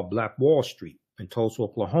talk about Black Wall Street in Tulsa,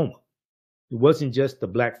 Oklahoma, it wasn't just the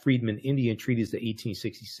Black Freedmen Indian Treaties of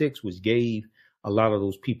 1866, which gave a lot of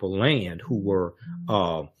those people land who were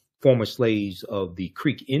former slaves of the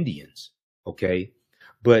Creek Indians, okay?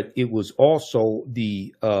 But it was also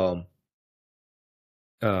the,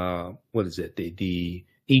 the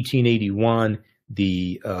 1881,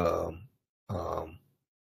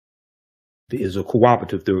 is a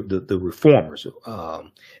cooperative, the reformers, it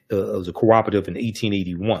was a cooperative in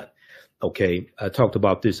 1881. Okay, I talked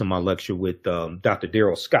about this in my lecture with Dr.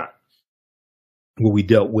 Darrell Scott, where we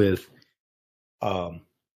dealt with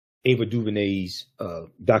Ava DuVernay's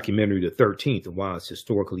documentary, The 13th, and why it's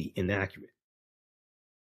historically inaccurate.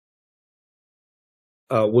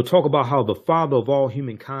 We'll talk about how the father of all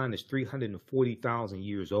humankind is 340,000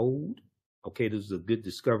 years old. Okay, this is a good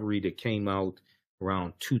discovery that came out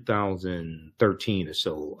around 2013 or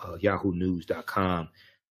so. YahooNews.com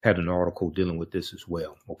had an article dealing with this as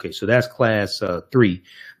well. Okay, so that's class 3.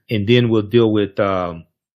 And then we'll deal with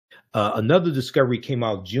another discovery came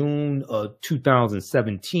out June of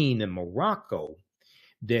 2017 in Morocco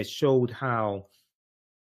that showed how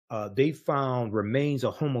they found remains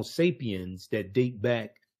of Homo sapiens that date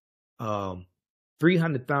back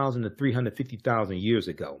 300,000 to 350,000 years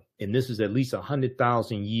ago. And this is at least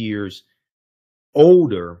 100,000 years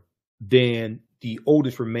older than the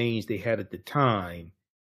oldest remains they had at the time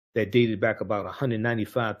that dated back about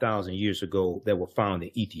 195,000 years ago that were found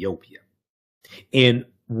in Ethiopia. And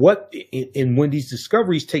when these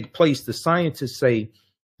discoveries take place, the scientists say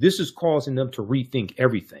this is causing them to rethink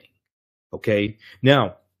everything. Okay.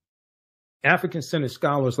 Now, African-centered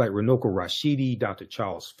scholars like Runoko Rashidi, Dr.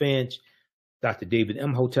 Charles Finch, Dr. David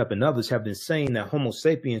Imhotep, and others have been saying that Homo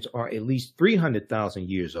sapiens are at least 300,000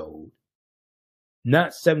 years old,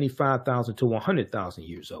 not 75,000 to 100,000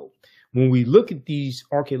 years old. When we look at these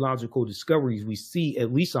archaeological discoveries, we see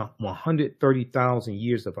at least 130,000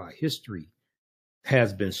 years of our history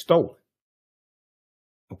has been stolen.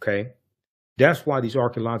 Okay. That's why these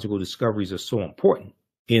archaeological discoveries are so important.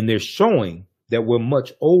 And they're showing that we're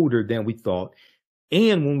much older than we thought.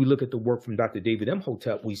 And when we look at the work from Dr. David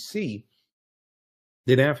Imhotep, we see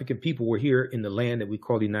that African people were here in the land that we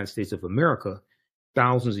call the United States of America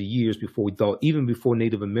thousands of years before we thought, even before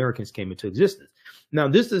Native Americans came into existence. Now,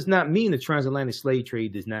 this does not mean the transatlantic slave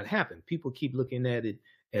trade does not happen. People keep looking at it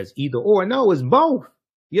as either or. No, it's both.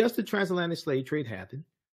 Yes, the transatlantic slave trade happened,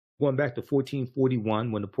 going back to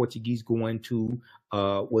 1441 when the Portuguese go into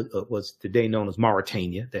what was today known as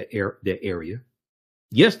Mauritania, that area.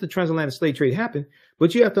 Yes, the transatlantic slave trade happened,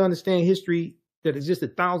 but you have to understand history that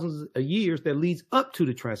existed thousands of years that leads up to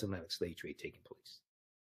the transatlantic slave trade taking place.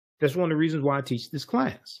 That's one of the reasons why I teach this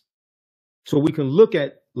class. So we can look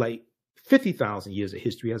at like 50,000 years of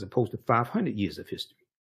history as opposed to 500 years of history.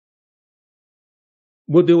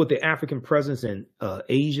 We'll deal with the African presence in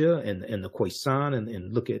Asia and the Khoisan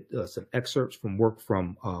and look at some excerpts from work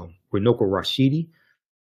from Runoko Rashidi.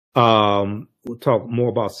 We'll talk more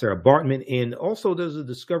about Sarah Bartman. And also there's a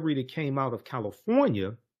discovery that came out of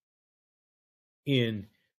California in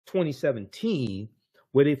 2017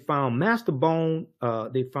 where they found mastodon,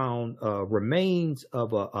 they found remains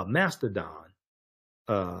of a mastodon,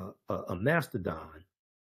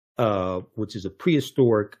 which is a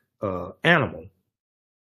prehistoric animal.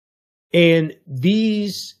 And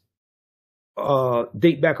these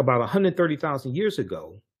date back about 130,000 years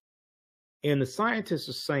ago. And the scientists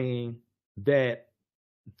are saying that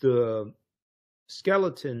the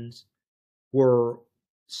skeletons were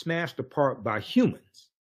smashed apart by humans.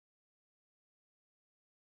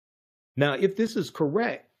 Now, if this is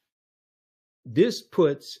correct, this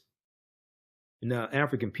puts, now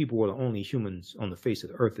African people were the only humans on the face of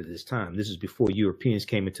the earth at this time. This is before Europeans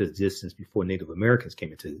came into existence, before Native Americans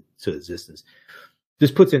came into existence.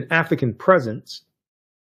 This puts an African presence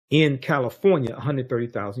in California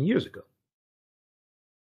 130,000 years ago.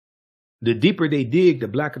 The deeper they dig, the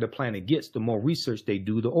blacker the planet gets, the more research they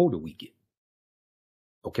do, the older we get.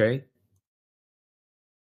 Okay?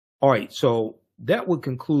 All right, so that would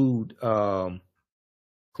conclude class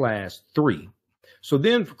 3. So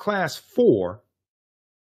then for class 4,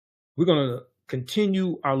 we're going to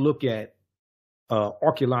continue our look at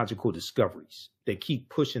archaeological discoveries that keep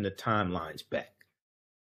pushing the timelines back.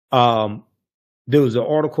 There was an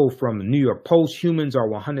article from the New York Post, humans are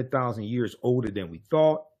 100,000 years older than we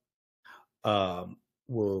thought.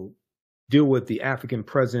 We'll deal with the African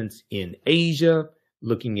presence in Asia,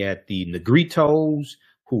 looking at the Negritos,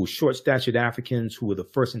 who were short-statured Africans who were the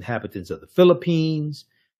first inhabitants of the Philippines.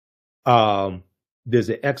 There's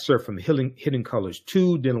an excerpt from Hidden Colors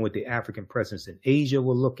 2, dealing with the African presence in Asia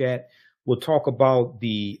we'll look at. We'll talk about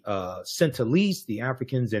the Sentinelese, the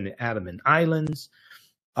Africans in the Andaman Islands,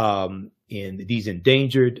 and these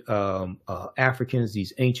endangered Africans,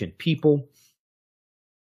 these ancient people.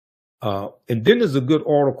 And then there's a good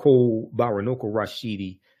article by Runoko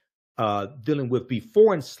Rashidi dealing with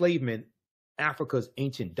before enslavement, Africa's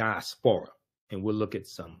ancient diaspora. And we'll look at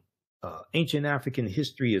some ancient African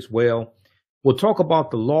history as well. We'll talk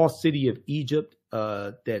about the lost city of Egypt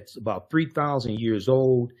that's about 3,000 years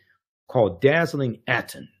old, called Dazzling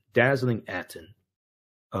Aten. Dazzling Aten,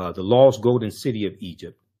 the lost golden city of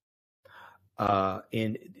Egypt.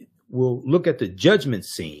 And we'll look at the judgment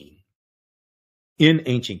scene in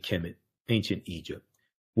ancient Kemet, ancient Egypt,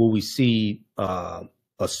 where we see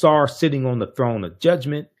Asar sitting on the throne of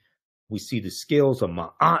judgment. We see the scales of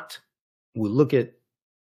Ma'at. We'll look at,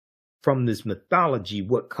 from this mythology,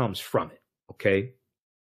 what comes from it, okay?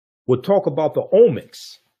 We'll talk about the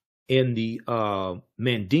omics in the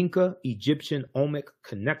Mandinka Egyptian omic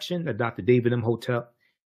connection that Dr. David Imhotep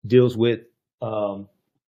deals with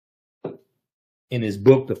in his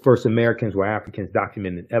book, The First Americans Were Africans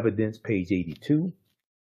Documented Evidence, page 82.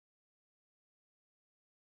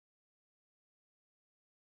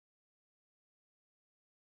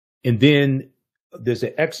 And then there's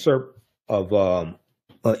an excerpt of an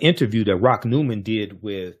interview that Rock Newman did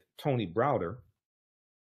with Tony Browder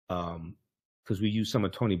because we use some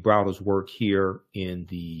of Tony Browder's work here in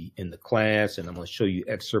the class, and I'm going to show you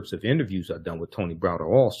excerpts of interviews I've done with Tony Browder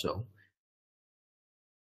also.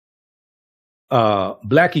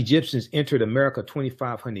 Black Egyptians entered America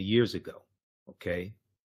 2,500 years ago. Okay.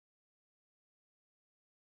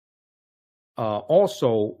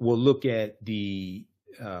 Also, we'll look at the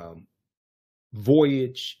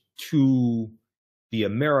voyage to the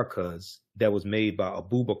Americas that was made by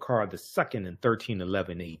Abubakar II in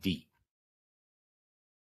 1311 AD.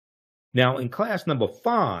 Now, in class number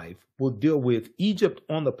 5, we'll deal with Egypt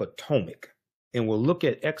on the Potomac, and we'll look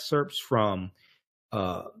at excerpts from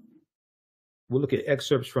the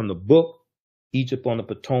book Egypt on the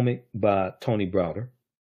Potomac by Tony Browder,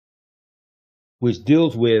 which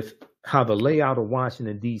deals with how the layout of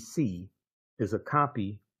Washington, D.C. is a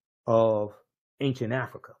copy of ancient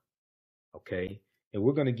Africa. Okay. And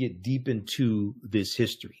we're going to get deep into this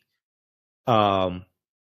history. We'll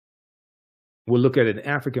look at an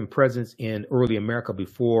African presence in early America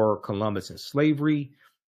before Columbus and slavery.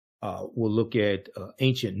 We'll look at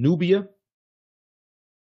ancient Nubia.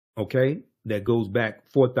 Okay. That goes back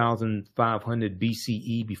 4,500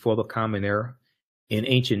 BCE, before the Common Era. And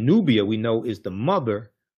ancient Nubia, we know, is the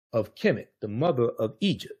mother of Kemet, the mother of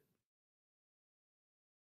Egypt.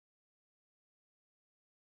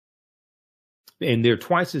 And there are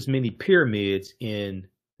twice as many pyramids in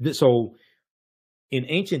this. So in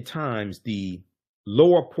ancient times, the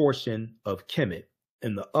lower portion of Kemet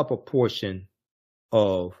and the upper portion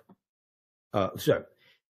of,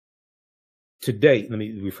 today, let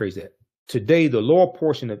me rephrase that. Today, the lower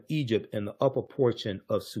portion of Egypt and the upper portion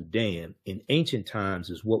of Sudan in ancient times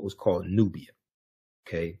is what was called Nubia.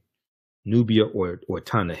 Okay. Nubia or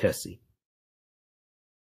Ta-Nehisi.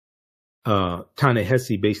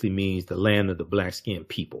 Ta-Nehisi basically means the land of the black-skinned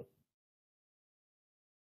people.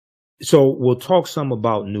 So we'll talk some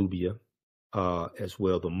about Nubia as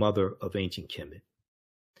well, the mother of ancient Kemet.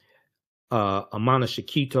 Amana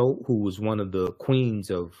Shakito, who was one of the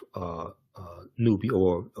queens of Nubia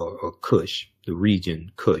or Kush, the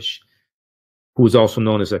region Kush, who is also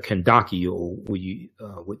known as a Kandaki, or what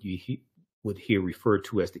you would hear referred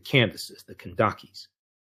to as the Candaces, the Kandakis.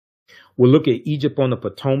 We'll look at Egypt on the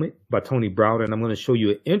Potomac by Tony Browder, and I'm going to show you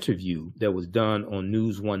an interview that was done on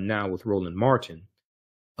News One Now with Roland Martin.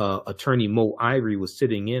 Attorney Mo Ivory was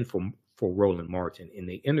sitting in for Roland Martin, and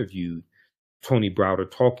they interviewed Tony Browder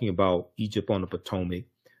talking about Egypt on the Potomac,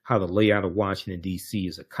 how the layout of Washington, D.C.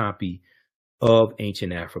 is a copy of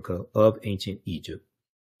ancient Africa, of ancient Egypt,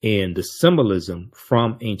 and the symbolism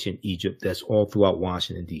from ancient Egypt that's all throughout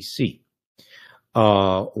Washington, D.C.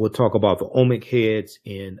 We'll talk about the Olmec heads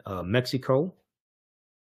in Mexico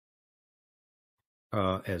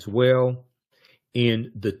as well.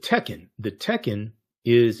 And the Tekken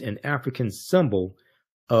is an African symbol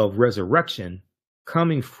of resurrection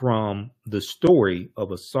coming from the story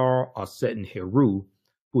of Asar, Aset, and Heru,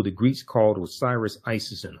 who the Greeks called Osiris,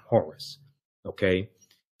 Isis, and Horus. Okay,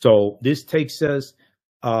 so this takes us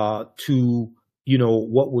to, you know,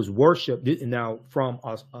 what was worshipped now from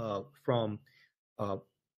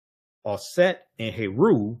Aset and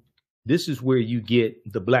Heru. This is where you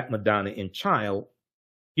get the Black Madonna and Child,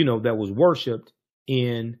 you know, that was worshipped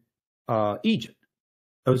in Egypt.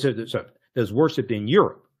 Sorry, that's worshipped in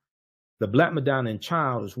Europe. The Black Madonna and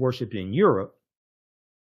Child is worshipped in Europe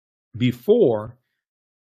before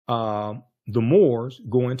the Moors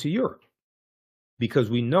go into Europe,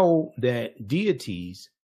 because we know that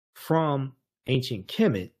deities from ancient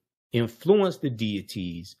Kemet influenced the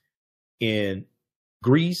deities in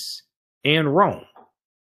Greece and Rome.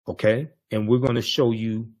 Okay. And we're going to show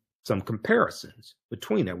you some comparisons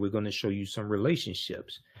between that. We're going to show you some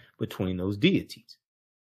relationships between those deities.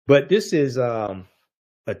 But this is a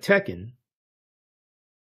Tekken.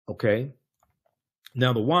 Okay.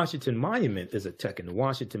 Now, the Washington Monument is a Tekken. The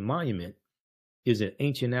Washington Monument is an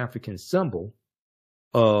ancient African symbol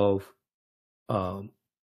of the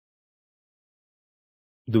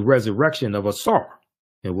resurrection of Asar.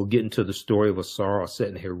 And we'll get into the story of Asar, Aset,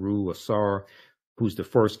 and Heru. Asar, who's the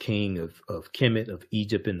first king of Kemet, of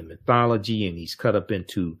Egypt in the mythology, and he's cut up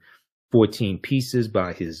into 14 pieces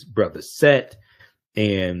by his brother Set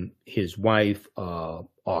and his wife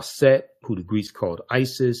Aset, who the Greeks called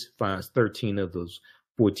Isis, finds 13 of those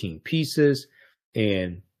 14 pieces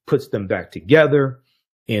and puts them back together.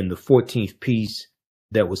 And the 14th piece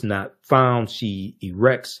that was not found, she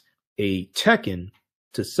erects a Tekken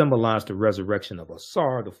to symbolize the resurrection of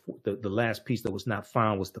Asar. The last piece that was not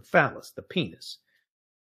found was the phallus, the penis.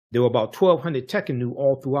 There were about 1,200 Tekkenu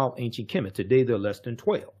all throughout ancient Kemet. Today, there are less than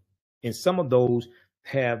 12. And some of those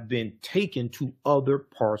have been taken to other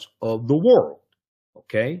parts of the world.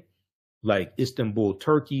 Okay. like Istanbul,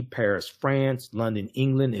 Turkey, Paris, France, London,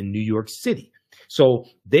 England, and New York City. So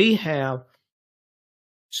they have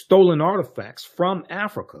stolen artifacts from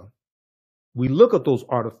Africa. We look at those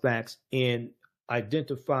artifacts and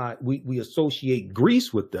identify, we associate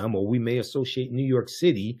Greece with them, or we may associate New York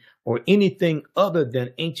City or anything other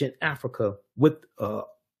than ancient Africa with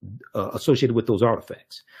associated with those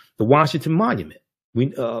artifacts. The Washington Monument,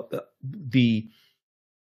 the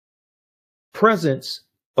presence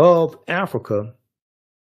of Africa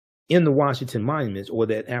in the Washington monuments, or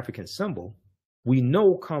that African symbol, we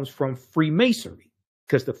know comes from Freemasonry,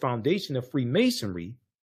 because the foundation of Freemasonry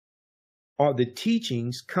are the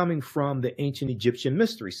teachings coming from the ancient Egyptian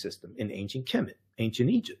mystery system in ancient Kemet, ancient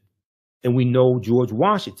Egypt. And we know George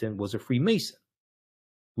Washington was a Freemason.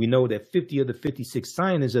 We know that 50 of the 56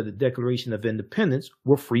 signers of the Declaration of Independence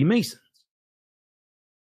were Freemasons.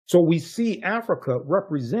 So we see Africa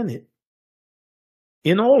represented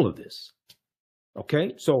in all of this.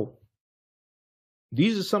 Okay, so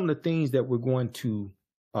these are some of the things that we're going to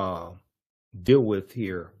deal with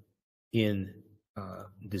here in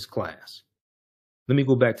this class. Let me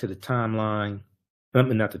go back to the timeline. I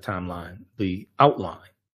mean, not the timeline, the outline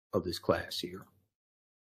of this class here.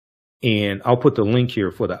 And I'll put the link here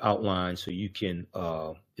for the outline so you can,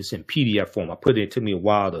 it's in PDF form. It took me a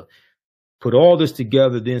while to put all this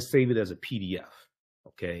together, then save it as a PDF.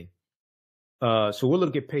 Okay. So we'll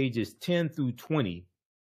look at pages 10 through 20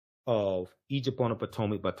 of Egypt on the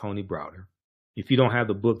Potomac by Tony Browder. If you don't have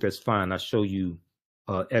the book, that's fine. I'll show you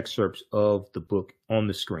excerpts of the book on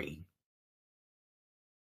the screen.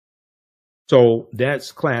 So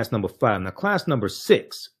that's class number 5. Now, class number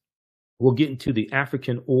 6, we'll get into the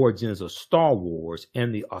African origins of Star Wars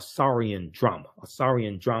and the Osirian drama.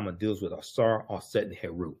 Osirian drama deals with Osir, Osset, and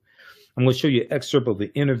Heru. I'm going to show you an excerpt of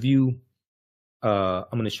the interview. I'm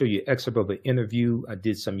going to show you an excerpt of an interview I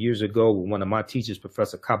did some years ago with one of my teachers,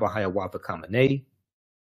 Professor Kaba Hiawatha Kamene,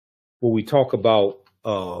 where we talk about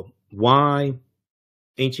why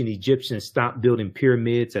ancient Egyptians stopped building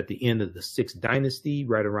pyramids at the end of the 6th dynasty,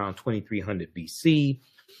 right around 2300 BC.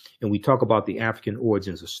 And we talk about the African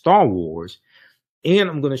origins of Star Wars. And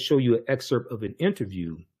I'm going to show you an excerpt of an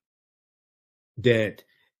interview that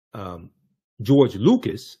George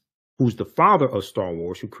Lucas, who's the father of Star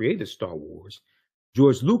Wars, who created Star Wars,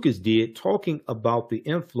 George Lucas did, talking about the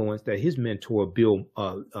influence that his mentor,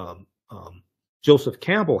 Joseph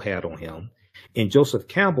Campbell, had on him. And Joseph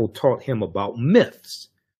Campbell taught him about myths.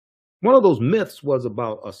 One of those myths was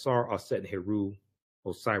about Asar, Aset, and Heru,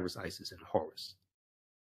 Osiris, Isis, and Horus.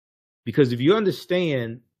 Because if you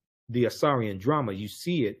understand the Osirian drama, you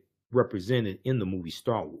see it represented in the movie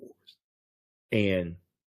Star Wars. And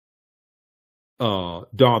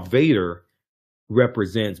Darth Vader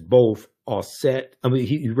represents both Set. I mean,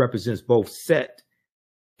 he represents both Set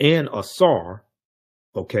and Asar.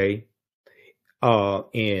 Okay.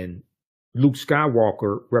 And Luke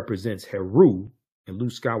Skywalker represents Heru, and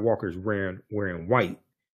Luke Skywalker is wearing white.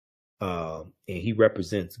 And he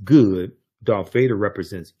represents good. Darth Vader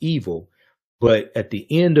represents evil. But at the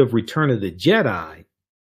end of Return of the Jedi,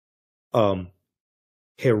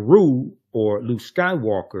 Heru, or Luke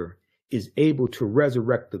Skywalker, is able to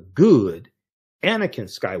resurrect the good Anakin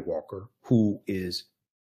Skywalker, who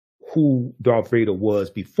Darth Vader was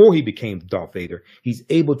before he became Darth Vader. He's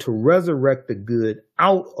able to resurrect the good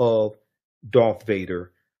out of Darth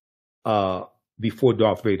Vader before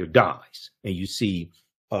Darth Vader dies. And you see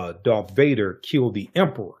Darth Vader kill the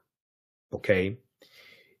Emperor. Okay.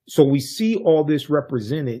 So we see all this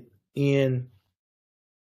represented in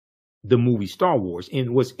the movie Star Wars.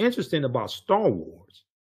 And what's interesting about Star Wars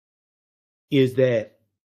is that,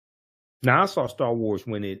 now I saw Star Wars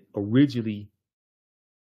when it originally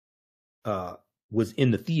was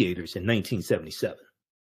in the theaters in 1977.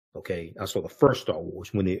 Okay. I saw the first Star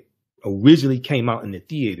Wars when it originally came out in the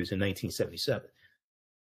theaters in 1977.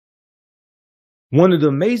 One of the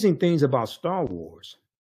amazing things about Star Wars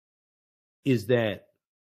is that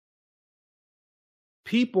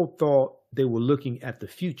people thought they were looking at the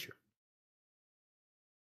future.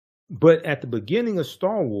 But at the beginning of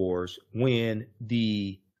Star Wars, when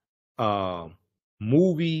the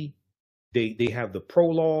movie, they have the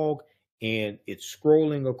prologue and it's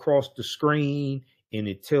scrolling across the screen and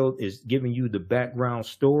is giving you the background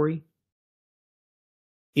story.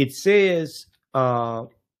 It says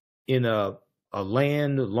in a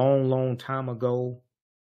land a long, long time ago,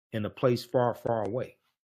 in a place far, far away.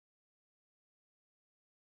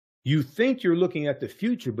 You think you're looking at the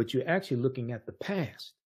future, but you're actually looking at the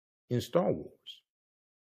past in Star Wars.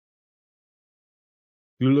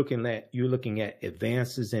 You're looking at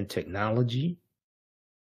advances in technology,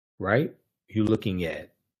 right? You're looking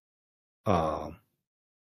at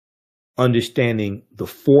understanding the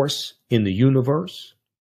force in the universe.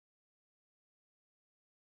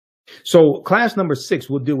 So class number 6,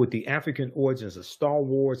 we'll deal with the African origins of Star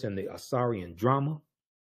Wars and the Assyrian drama.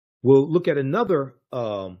 We'll look at another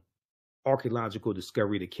archaeological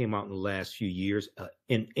discovery that came out in the last few years.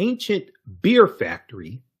 An ancient beer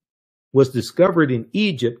factory was discovered in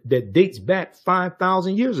Egypt that dates back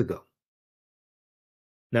 5,000 years ago.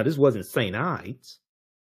 Now, this wasn't St. Ides.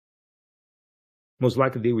 Most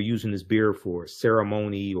likely they were using this beer for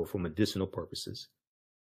ceremony or for medicinal purposes.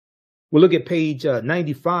 We'll look at page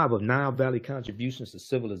 95 of Nile Valley Contributions to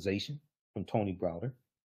Civilization from Tony Browder.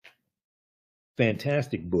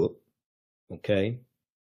 Fantastic book. Okay.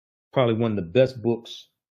 Probably one of the best books.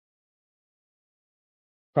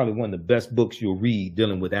 Probably one of the best books you'll read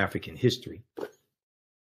dealing with African history.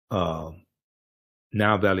 Nile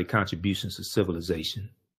Valley Contributions to Civilization.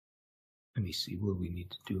 Let me see what we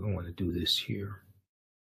need to do. I want to do this here.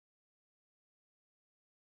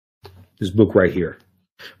 This book right here.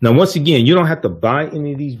 Now, once again, you don't have to buy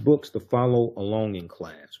any of these books to follow along in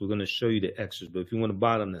class. We're going to show you the extras, but if you want to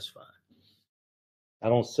buy them, that's fine. I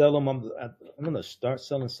don't sell them. I'm going to start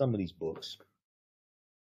selling some of these books,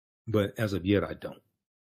 but as of yet, I don't.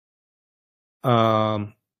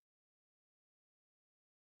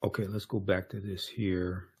 Okay, let's go back to this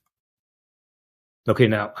here. Okay,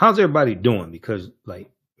 now, how's everybody doing? Because,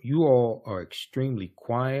 like, you all are extremely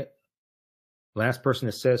quiet. Last person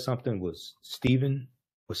that said something was Stephen,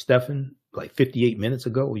 like 58 minutes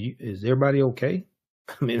ago. Is everybody okay?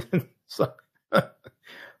 I mean, so,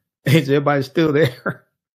 is everybody still there?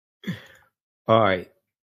 All right.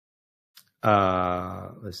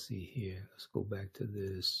 Let's see here. Let's go back to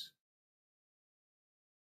this.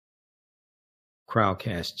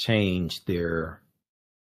 Crowdcast changed their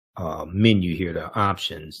menu here, their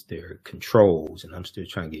options, their controls, and I'm still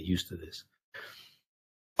trying to get used to this.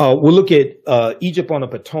 We'll look at Egypt on the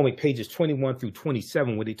Potomac, pages 21 through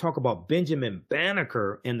 27, where they talk about Benjamin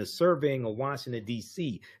Banneker and the surveying of Washington,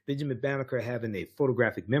 D.C. Benjamin Banneker having a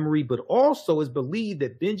photographic memory, but also is believed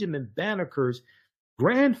that Benjamin Banneker's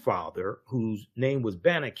grandfather, whose name was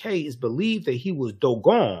Banneker, is believed that he was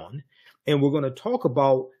Dogon. And we're going to talk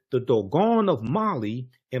about the Dogon of Mali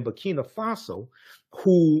and Burkina Faso,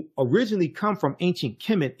 who originally come from ancient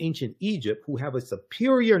Kemet, ancient Egypt, who have a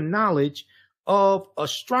superior knowledge of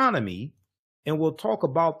astronomy. And we'll talk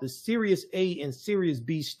about the Sirius A and Sirius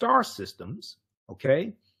B star systems,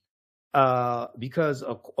 okay? Because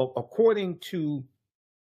according to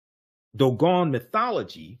Dogon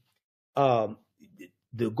mythology, the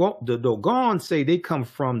Dogon say they come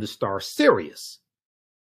from the star Sirius,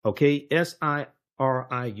 okay?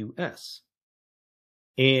 Sirius.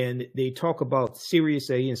 And they talk about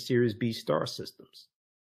Sirius A and Sirius B star systems.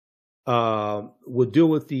 We'll deal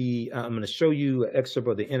with I'm going to show you an excerpt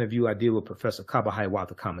of the interview I did with Professor Kabahai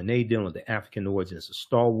Wata Kamene dealing with the African origins of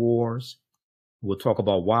Star Wars. We'll talk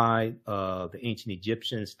about why the ancient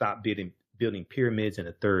Egyptians stopped building pyramids in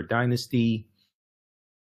the 3rd dynasty.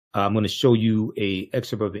 I'm going to show you an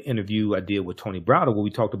excerpt of the interview I did with Tony Browder, where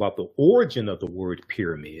we talked about the origin of the word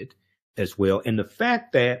pyramid as well, and the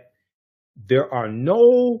fact that there are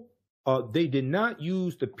they did not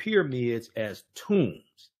use the pyramids as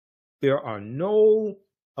tombs. There are no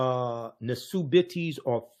Nasubitis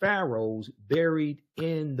or pharaohs buried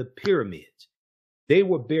in the pyramids. They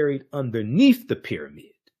were buried underneath the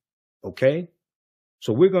pyramid. Okay?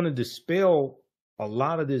 So we're going to dispel a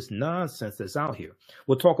lot of this nonsense that's out here.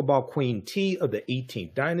 We'll talk about Queen T of the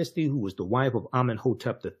 18th dynasty, who was the wife of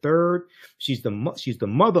Imhotep III. She's the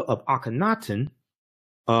mother of Akhenaten,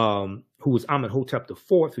 who was Imhotep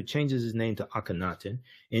IV, who changes his name to Akhenaten.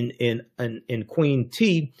 And Queen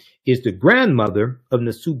T is the grandmother of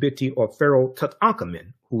Nasubiti or Pharaoh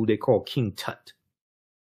Tutankhamun, who they call King Tut.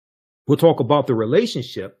 We'll talk about the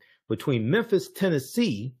relationship between Memphis,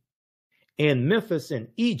 Tennessee, and Memphis in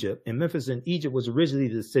Egypt. And Memphis in Egypt was originally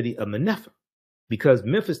the city of Menefa, because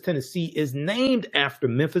Memphis, Tennessee is named after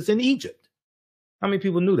Memphis in Egypt. How many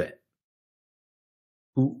people knew that?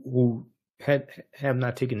 Who have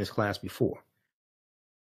not taken this class before?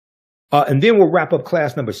 And then we'll wrap up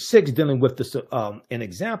class number 6, dealing with an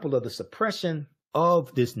example of the suppression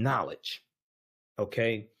of this knowledge,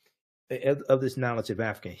 okay, of this knowledge of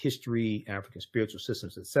African history, African spiritual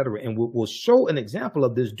systems, etc. And we'll show an example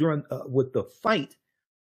of this during with the fight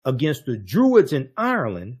against the Druids in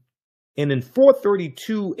Ireland. And in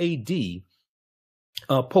 432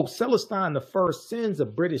 AD, Pope Celestine I sends a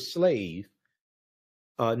British slave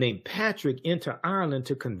named Patrick into Ireland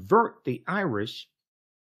to convert the Irish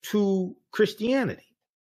to Christianity.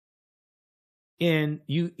 And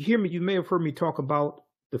you may have heard me talk about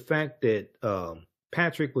the fact that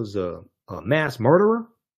Patrick was a mass murderer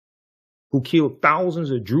who killed thousands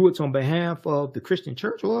of Druids on behalf of the Christian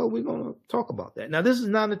church? Well, we're going to talk about that. Now, this is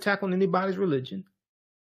not an attack on anybody's religion.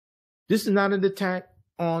 This is not an attack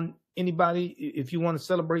on anybody. If you want to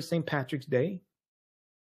celebrate St. Patrick's Day,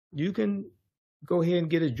 you can go ahead and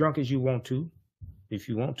get as drunk as you want to, if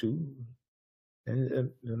you want to. I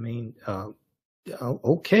mean,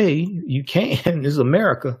 okay, you can. This is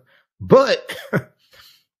America. But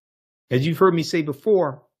as you've heard me say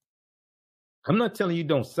before, I'm not telling you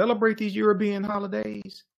don't celebrate these European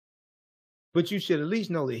holidays, but you should at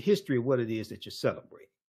least know the history of what it is that you're celebrating.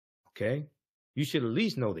 Okay? You should at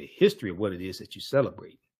least know the history of what it is that you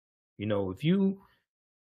celebrate. You know, if you,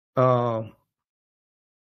 how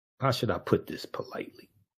should I put this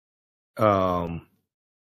politely? Well,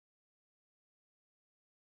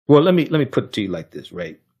 let me put it to you like this,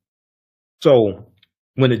 right? So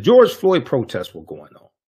when the George Floyd protests were going on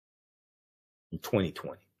in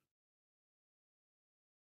 2020,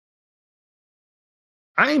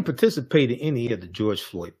 I ain't participated in any of the George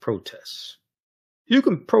Floyd protests. You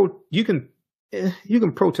can protest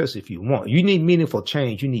if you want. You need meaningful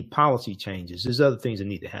change. You need policy changes. There's other things that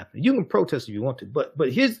need to happen. You can protest if you want to,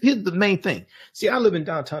 but here's the main thing. See, I live in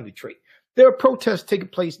downtown Detroit. There are protests taking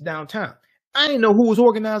place downtown. I didn't know who was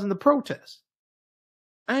organizing the protests.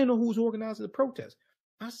 I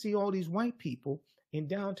see all these white people in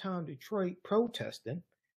downtown Detroit protesting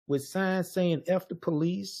with signs saying F the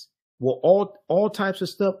police, well, all types of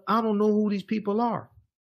stuff. I don't know who these people are.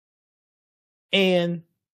 And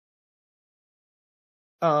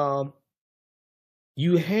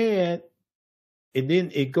you had, and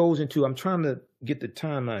then it goes into, I'm trying to get the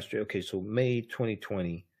timeline straight. Okay, so May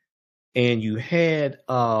 2020, and you had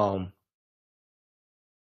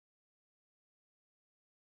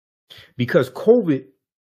because COVID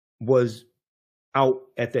was out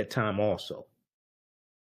at that time also.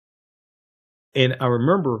 And I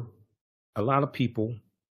remember a lot of people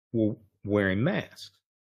were wearing masks,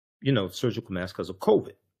 you know, surgical masks because of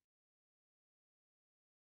COVID.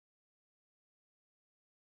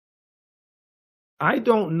 I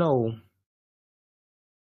don't know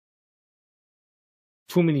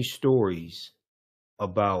too many stories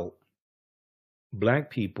about Black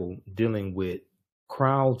people dealing with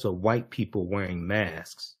crowds of white people wearing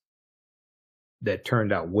masks that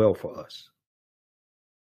turned out well for us.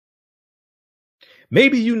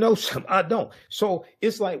 Maybe you know some, I don't. So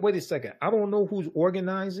it's like, wait a second, I don't know who's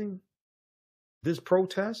organizing this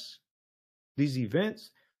protest, these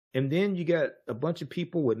events. And then you got a bunch of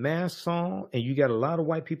people with masks on, and you got a lot of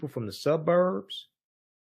white people from the suburbs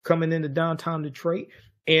coming into downtown Detroit.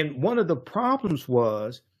 And one of the problems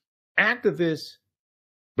was activists,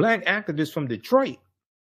 Black activists from Detroit,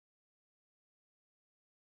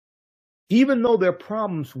 even though there are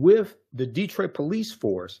problems with the Detroit police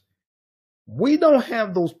force, we don't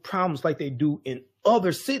have those problems like they do in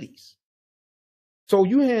other cities. So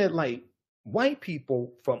you had like white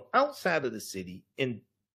people from outside of the city, and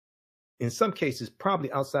in some cases,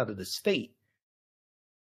 probably outside of the state,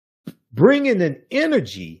 bringing an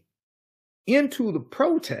energy into the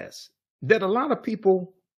protests that a lot of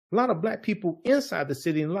people, a lot of Black people inside the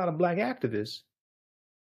city and a lot of Black activists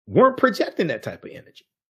weren't projecting that type of energy.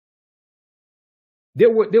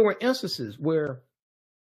 There were instances where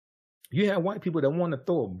you had white people that want to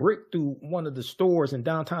throw a brick through one of the stores in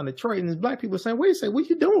downtown Detroit, and there's Black people saying, wait a second, what are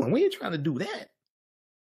you doing? We ain't trying to do that.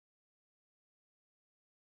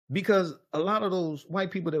 Because a lot of those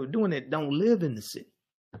white people that were doing it don't live in the city.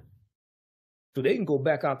 So they can go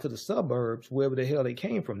back out to the suburbs, wherever the hell they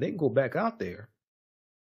came from. They can go back out there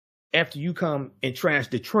after you come and trash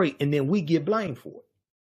Detroit, and then we get blamed for it.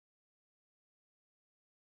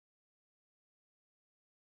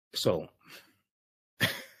 So,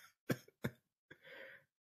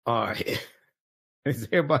 all right. Is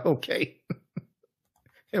everybody okay?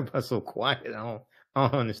 Everybody's so quiet. I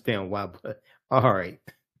don't understand why, but all right.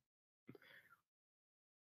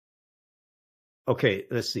 Okay,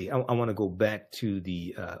 let's see. I want to go back to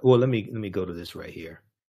the well, let me go to this right here.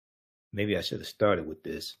 Maybe I should have started with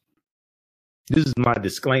this. This is my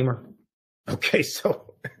disclaimer. Okay,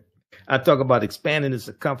 so I talk about expanding the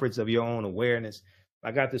circumference of your own awareness.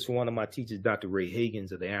 I got this from one of my teachers, Dr. Ray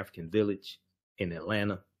Higgins of the African Village in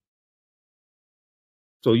Atlanta.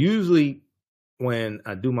 So usually when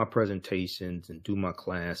I do my presentations and do my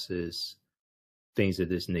classes, things of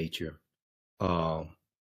this nature,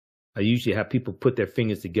 I usually have people put their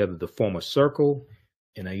fingers together to form a circle,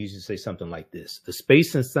 and I usually say something like this. The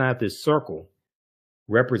space inside this circle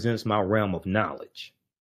represents my realm of knowledge.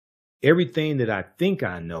 Everything that I think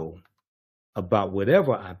I know about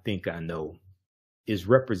whatever I think I know is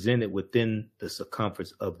represented within the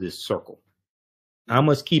circumference of this circle. I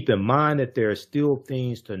must keep in mind that there are still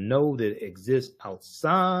things to know that exist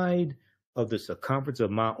outside of the circumference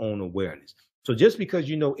of my own awareness. So just because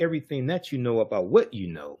you know everything that you know about what you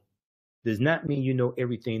know does not mean you know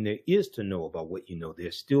everything there is to know about what you know.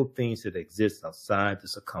 There's still things that exist outside the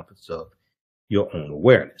circumference of your own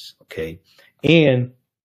awareness, okay? And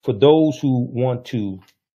for those who want to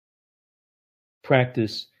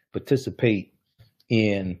participate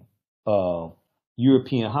in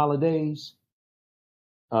European holidays,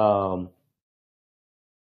 I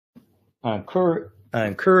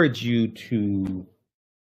encourage you to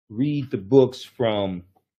read the books from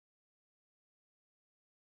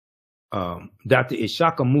Dr.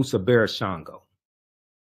 Ishaka Musa Barashango,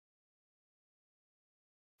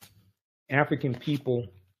 African People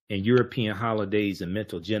and European Holidays and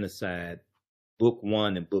Mental Genocide, Book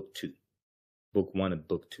 1 and Book 2. Book 1 and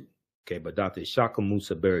Book 2, okay, by Dr. Ishaka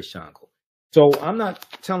Musa Barashango. So I'm not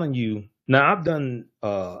telling you, now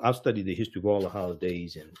I've studied the history of all the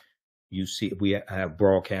holidays, and you see, I have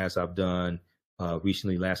broadcasts I've done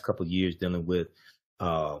recently, last couple of years, dealing with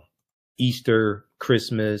Easter,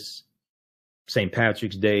 Christmas, St.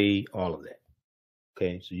 Patrick's Day, all of that.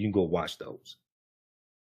 Okay, so you can go watch those.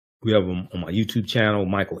 We have them on my YouTube channel,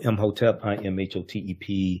 Michael Imhotep, Imhotep,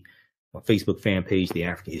 my Facebook fan page, the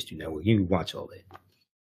African History Network. You can watch all that.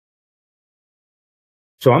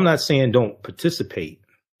 So I'm not saying don't participate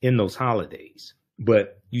in those holidays,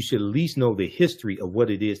 but you should at least know the history of what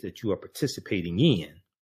it is that you are participating in,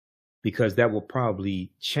 because that will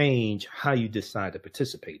probably change how you decide to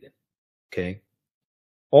participate in. Okay.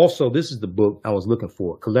 Also, this is the book I was looking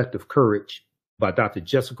for, Collective Courage by Dr.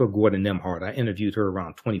 Jessica Gordon Nemhart. I interviewed her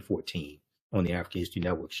around 2014 on the African History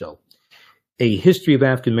Network show. A History of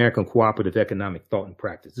African American Cooperative Economic Thought and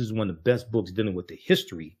Practice. This is one of the best books dealing with the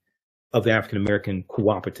history of African American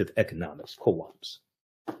cooperative economics, co-ops.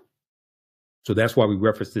 So that's why we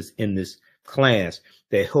reference this in this class,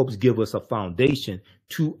 that helps give us a foundation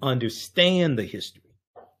to understand the history.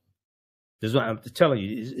 This is what I'm telling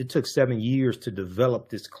you. It took 7 years to develop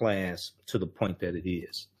this class to the point that it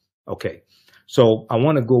is. Okay, so I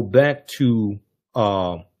want to go back to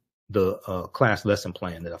the class lesson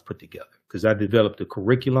plan that I've put together, because I developed the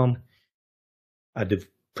curriculum. I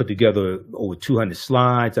put together over 200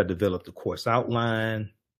 slides. I developed the course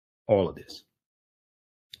outline, all of this.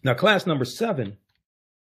 Now, class number 7,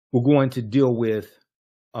 we're going to deal with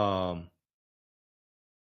Hannibal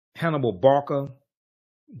Barca,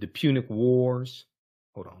 the Punic Wars.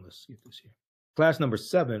 Hold on, let's get this here. Class number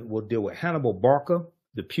 7 will deal with Hannibal Barca,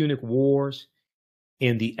 the Punic Wars,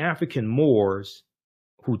 and the African Moors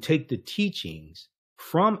who take the teachings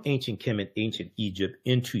from ancient Kemet, ancient Egypt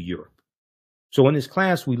into Europe. So in this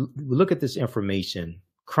class, we look at this information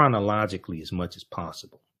chronologically as much as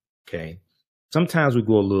possible, okay? Sometimes we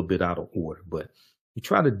go a little bit out of order, but we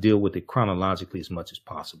try to deal with it chronologically as much as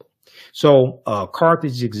possible. So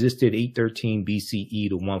Carthage existed 813 BCE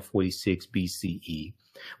to 146 BCE.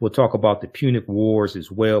 We'll talk about the Punic Wars as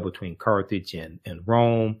well between Carthage and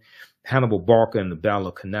Rome. Hannibal Barca and the Battle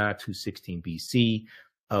of Cannae, 216 BC.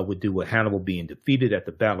 We'll deal with Hannibal being defeated at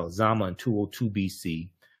the Battle of Zama in 202 BC.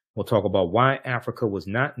 We'll talk about why Africa was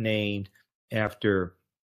not named after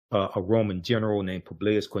a Roman general named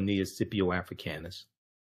Publius Cornelius Scipio Africanus.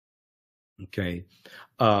 Okay.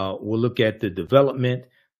 We'll look at the development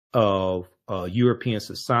of European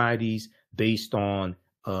societies based on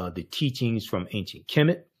the teachings from ancient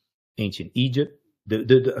Kemet, ancient Egypt,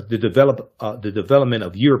 the development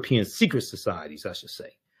of European secret societies, I should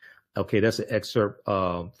say. Okay, that's an excerpt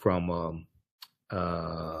from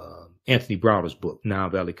Anthony Browder's book, Nile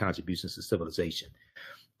Valley Contributions to Civilization.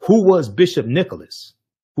 Who was Bishop Nicholas,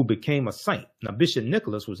 who became a saint? Now, Bishop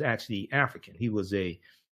Nicholas was actually African. He was a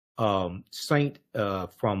saint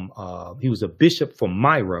he was a bishop from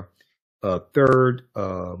Myra, third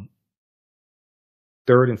and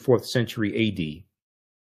 4th century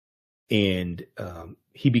AD, and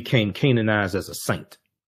he became canonized as a saint.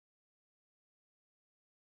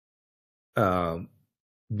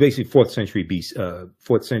 Basically 4th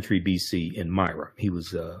century BC in Myra. He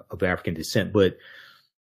was of African descent, but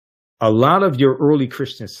a lot of your early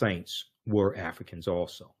Christian saints were Africans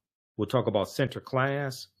also. We'll talk about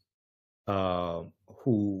Sinterklaas, from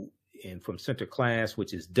Sinterklaas,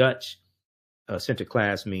 which is Dutch.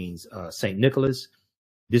 Sinterklaas means Saint Nicholas.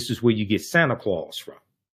 This is where you get Santa Claus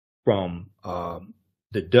from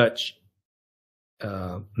the Dutch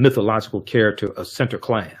mythological character of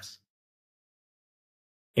Sinterklaas.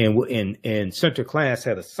 And Sinterklaas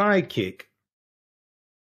had a sidekick.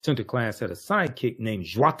 Sinterklaas had a sidekick named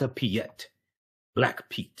Zwarte Piet, Black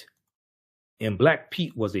Pete. and Black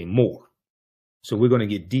Pete was a Moor. So we're going to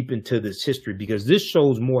get deep into this history because this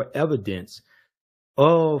shows more evidence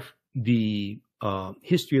of the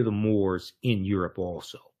history of the Moors in Europe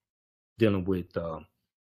also, dealing with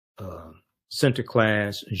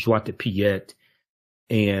Sinterklaas, Joie de Piet,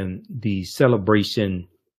 and the celebration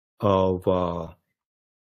of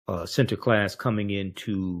Sinterklaas coming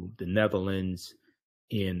into the Netherlands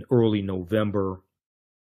in early November.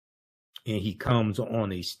 And he comes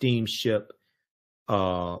on a steamship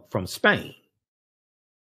from Spain.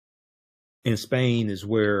 In Spain is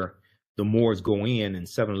where the Moors go in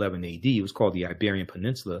 711 AD. It was called the Iberian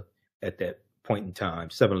Peninsula at that point in time,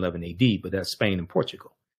 711 AD, but that's Spain and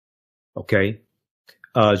Portugal. Okay.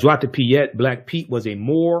 Joie de Piet, Black Pete, was a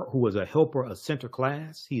Moor who was a helper of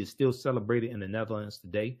Sinterklaas. He is still celebrated in the Netherlands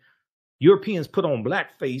today. Europeans put on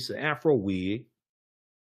blackface, an afro wig,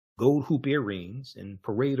 gold hoop earrings, and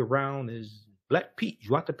parade around as Black Pete,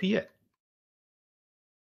 Joie de Piet.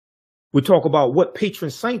 We talk about what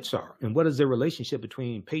patron saints are and what is the relationship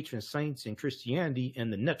between patron saints and Christianity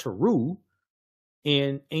and the Neteru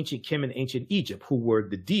in ancient Kemet, ancient Egypt, who were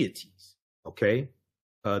the deities, okay?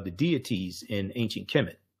 The deities in ancient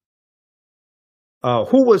Kemet.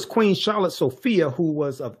 Who was Queen Charlotte Sophia, who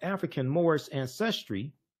was of African Moorish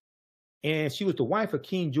ancestry, and she was the wife of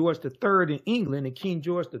King George III in England, and King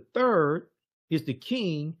George III is the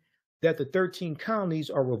king that the 13 colonies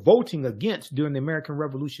are revolting against during the American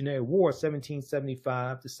Revolutionary War, 1775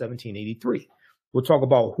 to 1783. We'll talk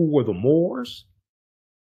about who were the Moors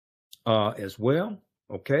as well,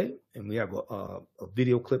 okay? And we have a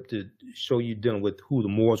video clip to show you dealing with who the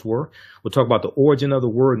Moors were. We'll talk about the origin of the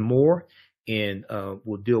word Moor, and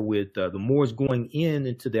we'll deal with the Moors going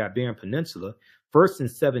into the Iberian Peninsula, first in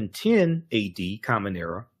 710 AD, Common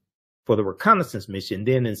Era, for the reconnaissance mission,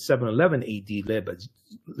 then in 711 AD,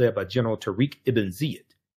 led by General Tariq ibn Ziyad.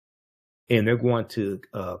 And they're going to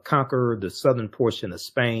conquer the southern portion of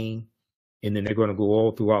Spain, and then they're going to go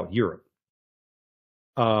all throughout Europe.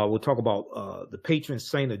 We'll talk about the patron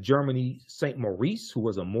saint of Germany, Saint Maurice, who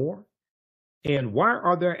was a Moor. And why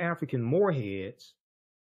are there African Moors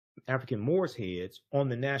heads on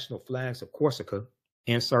the national flags of Corsica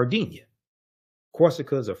and Sardinia?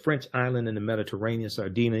 Corsica is a French island in the Mediterranean.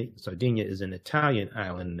 Sardinia is an Italian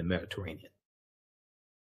island in the Mediterranean.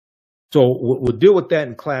 So we'll deal with that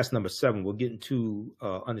in class number 7. We'll get into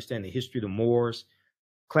understanding the history of the Moors.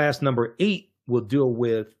 Class number 8 will deal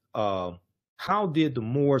with how did the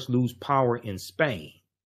Moors lose power in Spain?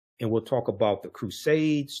 And we'll talk about the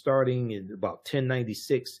Crusades starting in about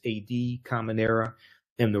 1096 AD, Common Era,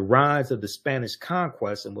 and the rise of the Spanish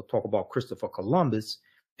conquest. And we'll talk about Christopher Columbus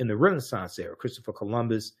in the Renaissance era, Christopher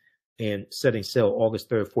Columbus, and setting sail August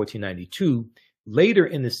 3rd, 1492. Later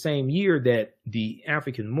in the same year that the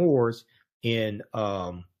African Moors lose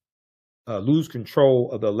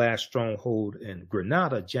control of the last stronghold in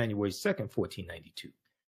Granada, January 2nd, 1492.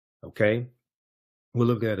 Okay. We'll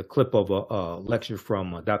look at a clip of a lecture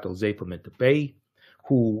from Dr. Jose Pimenta Bay,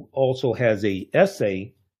 who also has an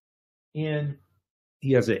essay in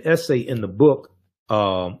the book,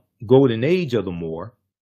 Golden Age of the Moor.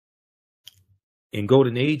 And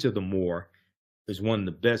Golden Age of the Moor is one of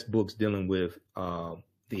the best books dealing with the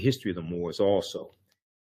history of the Moors also.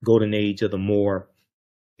 Golden Age of the Moor,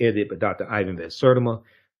 edited by Dr. Ivan Van Sertima.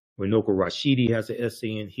 Renoko Rashidi has an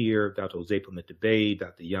essay in here. Dr. Jose Pimenta Bay,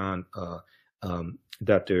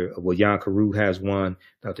 Jan Carew has one.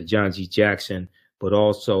 Dr. John G. Jackson, but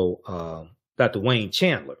also Dr. Wayne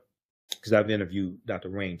Chandler, because I've interviewed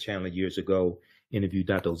Dr. Wayne Chandler years ago, interviewed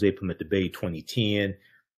Dr. Jose Pimenta Bay 2010.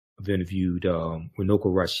 I've interviewed Renoko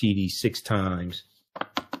Rashidi 6 times.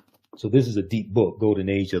 So this is a deep book, Golden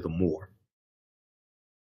Age of the Moor.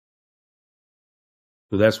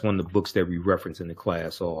 So that's one of the books that we reference in the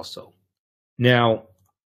class also. Now,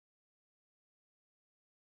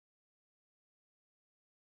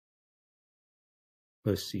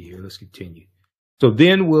 let's see here. Let's continue. So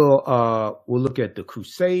then we'll look at the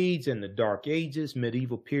Crusades and the Dark Ages,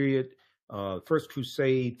 medieval period. First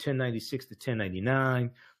Crusade, 1096 to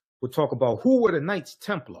 1099. We'll talk about who were the Knights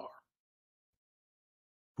Templar.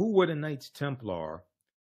 Who were the Knights Templar?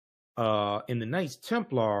 And the Knights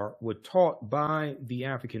Templar were taught by the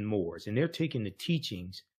African Moors, and they're taking the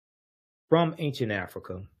teachings from ancient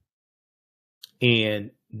Africa,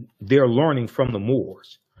 and they're learning from the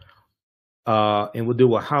Moors. And we'll deal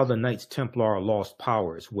with how the Knights Templar lost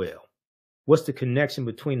power as well. What's the connection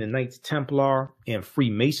between the Knights Templar and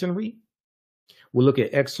Freemasonry? We'll look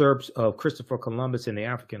at excerpts of Christopher Columbus and the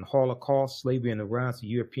African Holocaust, Slavery and the Rise of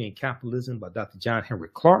European Capitalism by Dr. John Henry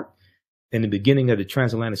Clark, and the beginning of the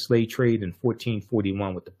transatlantic slave trade in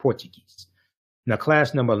 1441 with the Portuguese. Now,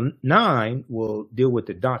 class number 9 will deal with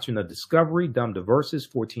the doctrine of discovery, Dum Diversas,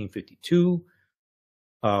 1452.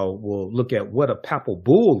 We'll look at what a papal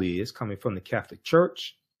bull is, coming from the Catholic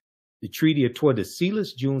Church. The Treaty of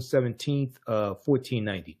Tordesillas, June 17th,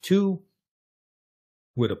 1492,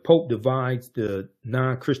 where the Pope divides the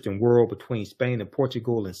non-Christian world between Spain and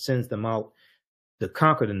Portugal and sends them out to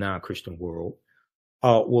conquer the non-Christian world.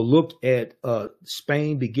 We'll look at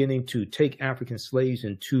Spain beginning to take African slaves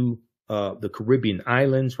into the Caribbean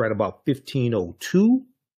islands right about 1502.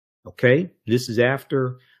 Okay, this is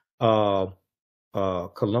after Columbus.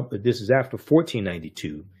 This is after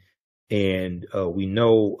 1492, and we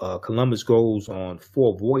know Columbus goes on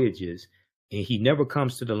 4 voyages, and he never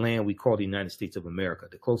comes to the land we call the United States of America.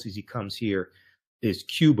 The closest he comes here is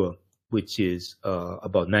Cuba, which is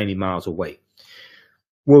about 90 miles away.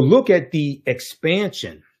 We'll look at the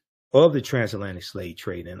expansion of the transatlantic slave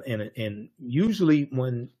trade, and usually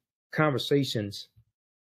when conversations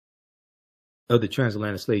of the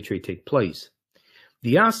transatlantic slave trade take place,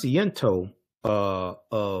 the Asiento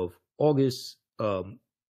of August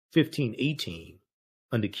 1518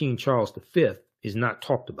 under King Charles V is not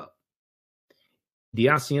talked about. The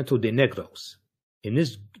Asiento de Negros, and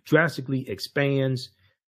this drastically expands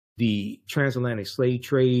the transatlantic slave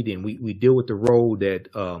trade, and we deal with the role that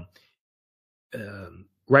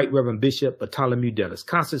Right Reverend Bishop Bartholomew de las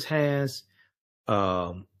Casas has,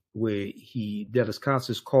 where de las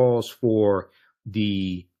Casas calls for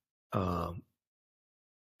the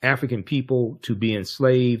African people to be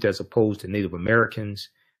enslaved as opposed to Native Americans.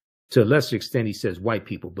 To a lesser extent, he says white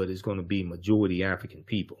people, but it's going to be majority African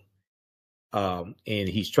people. And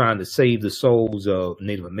he's trying to save the souls of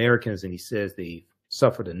Native Americans, and he says they've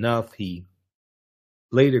suffered enough. He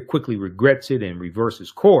later quickly regrets it and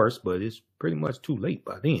reverses course, but it's pretty much too late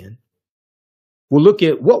by then. We'll look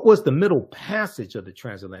at what was the middle passage of the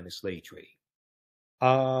transatlantic slave trade.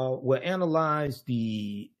 We'll analyze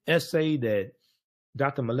the essay that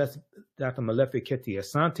Dr. Maleficetti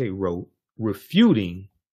Asante wrote, refuting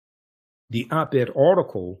the op-ed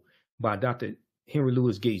article by Dr. Henry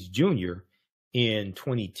Louis Gates Jr. in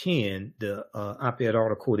 2010, the op-ed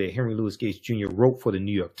article that Henry Louis Gates Jr. wrote for the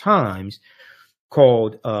New York Times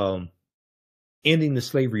called Ending the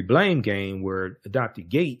Slavery Blame Game, where Dr.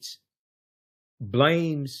 Gates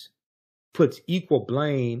puts equal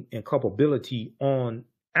blame and culpability on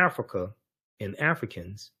Africa and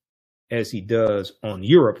Africans as he does on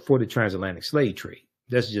Europe for the transatlantic slave trade.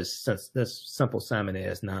 That's simple Simon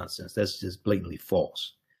ass nonsense. That's just blatantly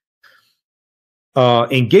false.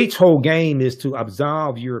 And Gates' whole game is to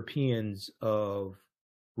absolve Europeans of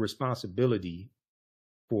responsibility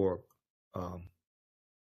for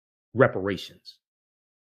reparations,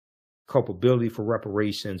 culpability for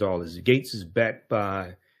reparations. All this. Gates is backed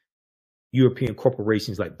by European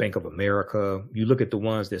corporations like Bank of America. You look at the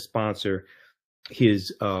ones that sponsor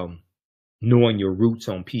his Knowing Your Roots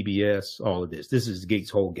on PBS. All of this. This is Gates'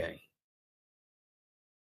 whole game.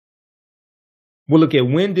 We'll look at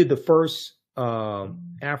when did the first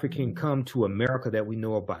African come to America that we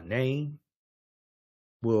know of by name.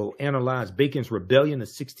 We'll analyze Bacon's rebellion of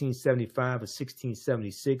 1675 and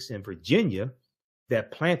 1676 in Virginia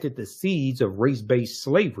that planted the seeds of race-based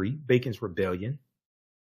slavery, Bacon's rebellion.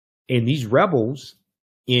 And these rebels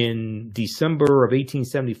in December of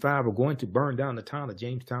 1875 are going to burn down the town of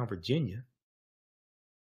Jamestown, Virginia.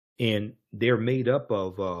 And they're made up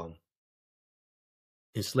of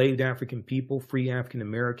enslaved African people, free African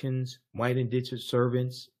Americans, white indentured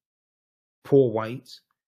servants, poor whites.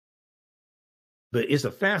 But it's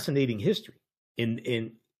a fascinating history.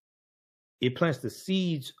 And it plants the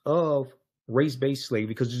seeds of race-based slavery,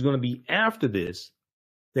 because it's going to be after this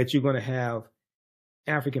that you're going to have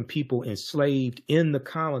African people enslaved in the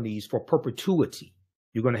colonies for perpetuity.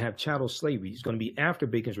 You're going to have chattel slavery. It's going to be after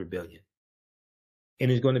Bacon's Rebellion.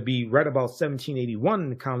 And it's going to be right about 1781 in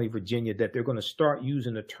the colony of Virginia that they're going to start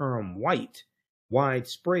using the term white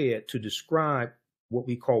widespread to describe what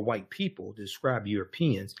we call white people, to describe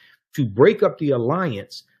Europeans, to break up the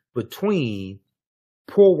alliance between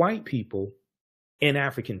poor white people and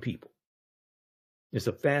African people. It's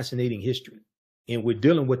a fascinating history. And we're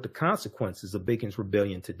dealing with the consequences of Bacon's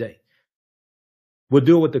Rebellion today. We'll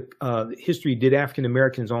deal with the history. Did African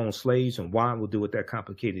Americans own slaves and why? We'll deal with that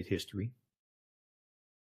complicated history.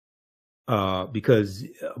 Because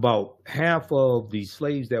about half of the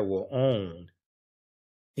slaves that were owned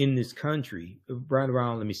in this country, right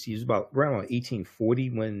around, let me see, it was about around 1840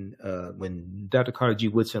 when Dr. Carter G.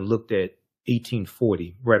 Woodson looked at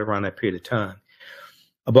 1840, right around that period of time.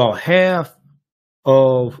 About half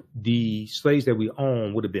of the slaves that we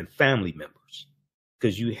own would have been family members,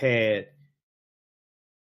 because you had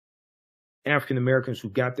African Americans who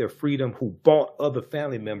got their freedom, who bought other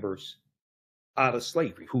family members out of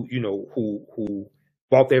slavery, who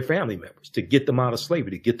bought their family members to get them out of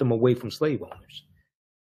slavery, to get them away from slave owners.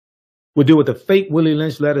 We'll deal with the fake Willie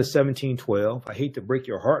Lynch letter 1712. I hate to break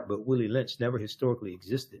your heart, but Willie Lynch never historically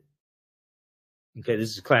existed. Okay, this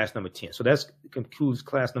is class number 10. So that concludes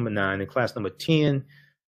class number 9. And class number 10,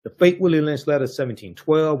 the fake Willie Lynch letter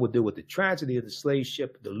 1712. We'll deal with the tragedy of the slave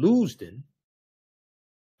ship, the Leusden,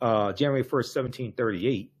 January 1st,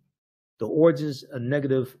 1738. The origins of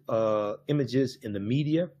negative images in the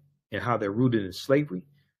media and how they're rooted in slavery.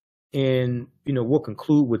 And, we'll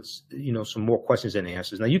conclude with, some more questions and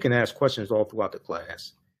answers. Now, you can ask questions all throughout the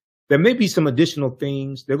class. There may be some additional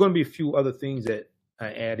things. There are going to be a few other things that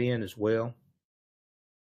I add in as well.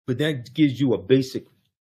 But that gives you a basic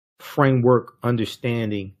framework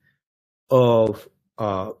understanding of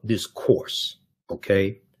this course,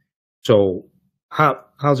 okay? So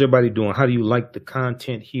how's everybody doing? How do you like the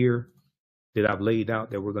content here that I've laid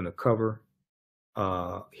out that we're going to cover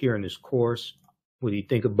here in this course? What do you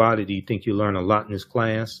think about it? Do you think you learn a lot in this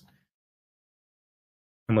class?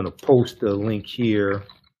 I'm going to post the link here.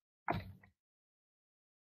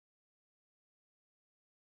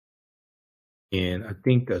 And I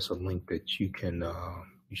think that's a link that you can,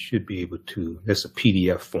 you should be able to, that's a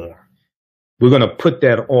PDF form. We're going to put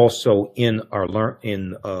that also in our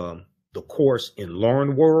the course in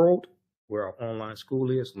Learn World, where our online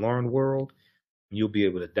school is, Learn World. You'll be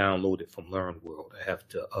able to download it from Learn World. I have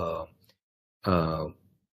to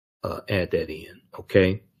add that in.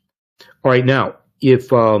 Okay. All right. Now,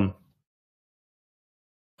 if okay,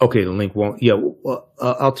 the link won't. Yeah,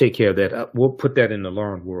 I'll take care of that. We'll put that in the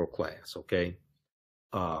Learn World class. Okay.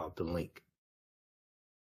 The link.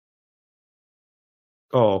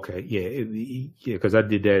 Oh, okay. Yeah, because I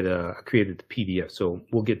did that. I created the PDF, so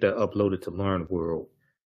we'll get that uploaded to Learn World.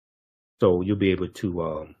 So you'll be able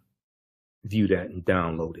to view that and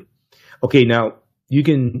download it. Okay, now you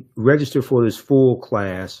can register for this full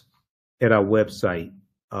class at our website,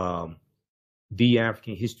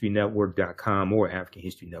 theafricanhistorynetwork.com or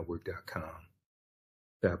africanhistorynetwork.com.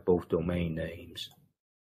 Got both domain names.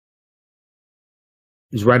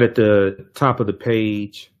 It's right at the top of the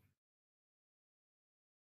page.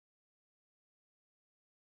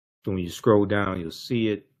 So when you scroll down, you'll see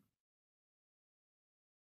it.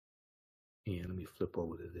 And let me flip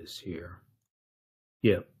over to this here.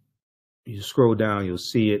 Yeah. You scroll down, you'll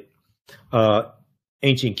see it.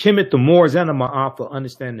 Ancient Kemet, the Moors, and the Maafa,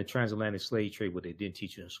 understanding the transatlantic slave trade, what they didn't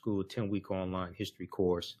teach you in school, 10-week online history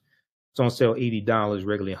course. It's on sale $80,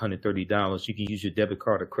 regularly $130. You can use your debit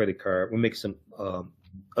card or credit card. We'll make some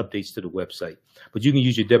updates to the website. But you can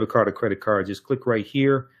use your debit card or credit card. Just click right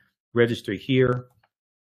here, register here.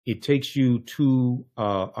 It takes you to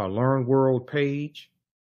our Learn World page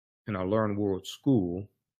and our Learn World school.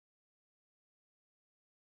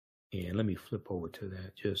 And let me flip over to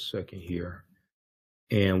that just a second here.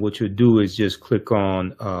 And what you'll do is just click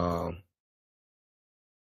on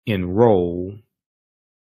enroll.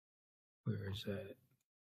 Where is that?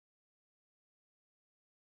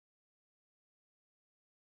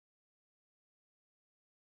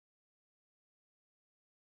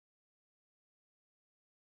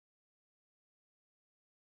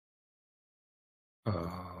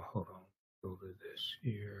 Hold on. Go to this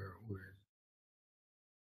here. Where?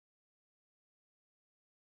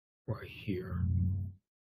 Right here.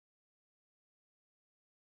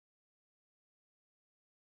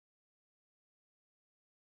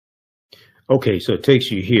 Okay, so it takes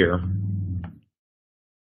you here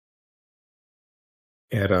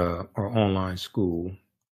at our online school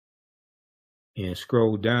and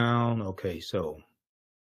scroll down. Okay, so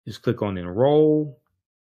just click on enroll.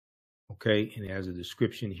 Okay, and it has a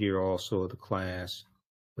description here also of the class,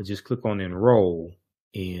 but just click on enroll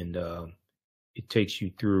and it takes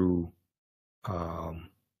you through,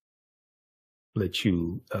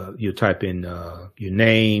 you'll type in your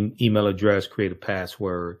name, email address, create a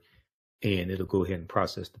password, and it'll go ahead and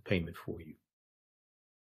process the payment for you.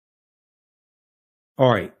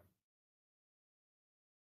 All right.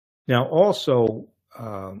 Now, also,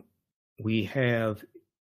 we have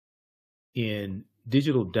in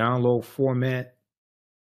digital download format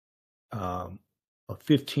a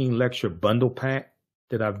 15 lecture bundle pack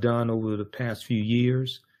that I've done over the past few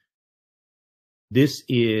years. This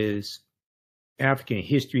is African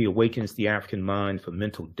History Awakens the African Mind for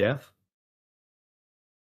Mental Death.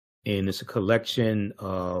 And it's a collection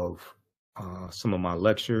of some of my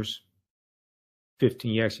lectures.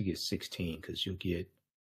 15, you actually get 16 because you'll get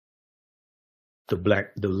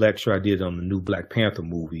the lecture I did on the new Black Panther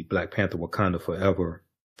movie, Black Panther Wakanda Forever,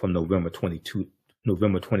 from November 22,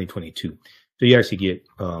 November 2022. So you actually get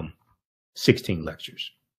 16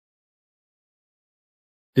 lectures.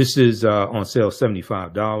 This is on sale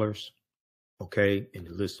 $75. Okay, and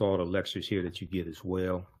it lists all the lectures here that you get as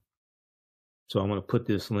well. So I'm going to put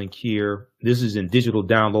this link here. This is in digital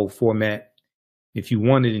download format. If you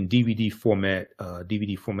want it in DVD format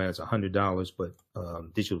is $100, but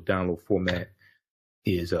digital download format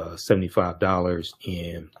is $75,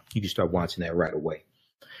 and you can start watching that right away.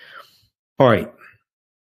 All right.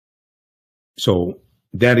 So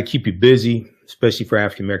that'll keep you busy, especially for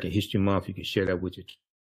African American History Month. You can share that with your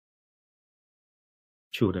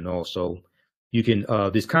children also. You can,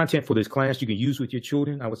 this content for this class you can use with your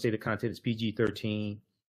children. I would say the content is PG-13.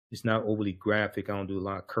 It's not overly graphic. I don't do a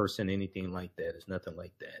lot of cursing, anything like that. It's nothing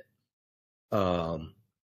like that.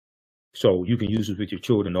 So you can use it with your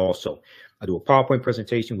children also. I do a PowerPoint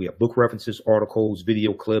presentation. We have book references, articles,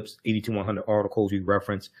 video clips, 80-100 articles we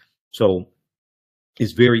reference. So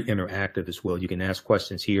it's very interactive as well. You can ask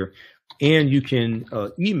questions here, and you can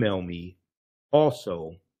email me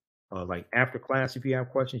also. Like after class, if you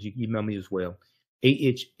have questions, you can email me as well.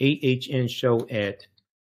 ahnshow@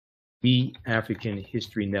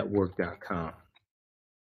 theafricanhistorynetwork.com.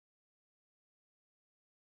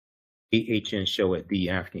 ahnshow@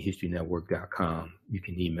 theafricanhistorynetwork.com. You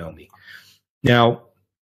can email me. Now,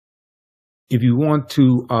 if you want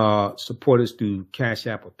to support us through Cash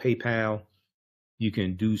App or PayPal, you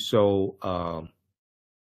can do so.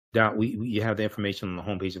 You have the information on the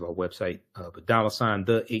homepage of our website, but $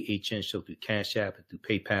 the AHN show through Cash App and through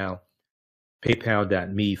PayPal,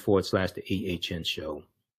 paypal.me/the AHN show.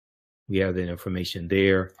 We have that information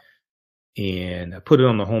there. And I put it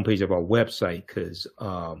on the homepage of our website because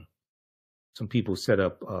some people set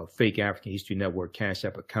up fake African History Network Cash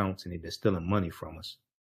App accounts, and they've been stealing money from us.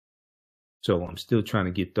 So I'm still trying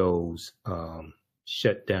to get those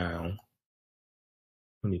shut down.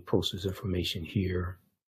 Let me post this information here.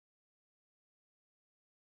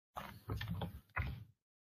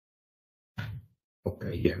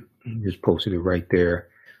 Okay, yeah, just posted it right there.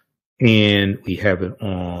 And we have it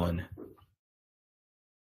on,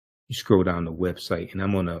 you scroll down the website, and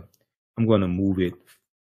I'm gonna move it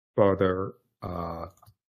farther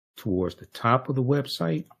towards the top of the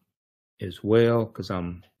website as well, because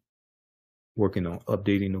I'm working on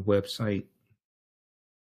updating the website.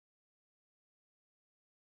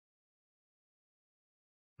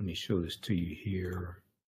 Let me show this to you here.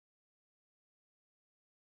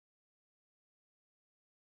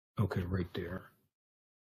 Okay, right there.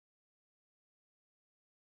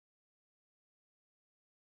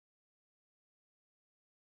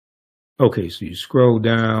 Okay, so you scroll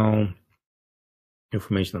down,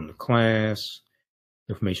 information on the class,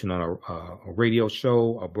 information on our radio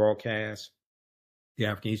show, our broadcast, the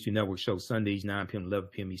African History Network show, Sundays, 9 p.m., 11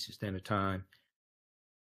 p.m. Eastern Standard Time.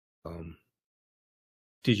 Our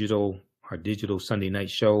digital Sunday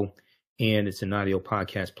night show, and it's an audio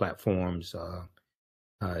podcast platforms.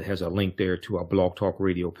 It has a link there to our Blog Talk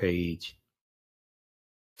Radio page.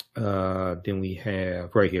 Then we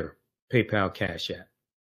have right here, PayPal, Cash App.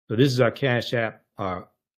 So this is our Cash App, our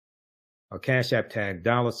Cash App tag,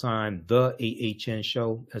 $ the AHN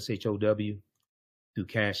show, SHOW, through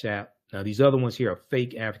Cash App. Now these other ones here are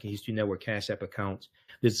fake African History Network Cash App accounts.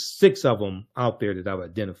 There's 6 of them out there that I've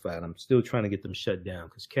identified. I'm still trying to get them shut down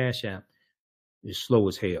because Cash App is slow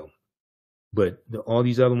as hell. But all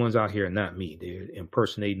these other ones out here are not me. They're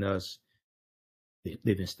impersonating us. They've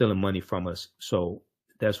been stealing money from us. So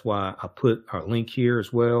that's why I put our link here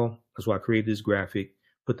as well. That's why I created this graphic.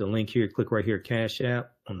 Put the link here. Click right here, Cash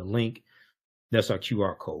App. On the link, that's our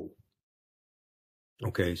QR code.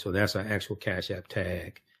 Okay, so that's our actual Cash App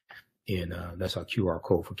tag. And that's our QR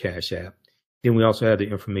code for Cash App. Then we also have the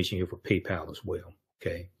information here for PayPal as well.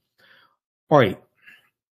 Okay. All right.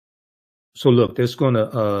 So look, that's going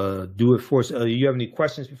to do it for us. You have any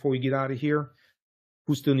questions before we get out of here?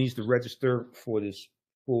 Who still needs to register for this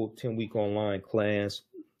full 10-week online class?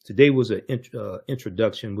 Today was an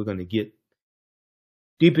introduction. We're going to get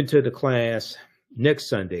deep into the class next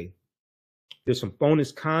Sunday. There's some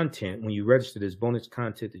bonus content. When you register, there's bonus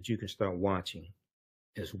content that you can start watching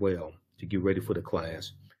as well to get ready for the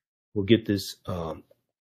class. We'll get this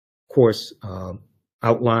course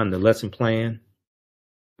outline, the lesson plan.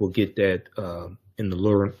 We'll get that in the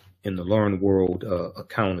Learn World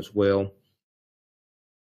account as well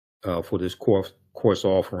for this course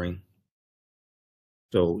offering.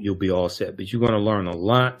 So you'll be all set. But you're going to learn a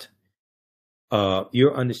lot.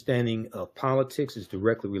 Your understanding of politics is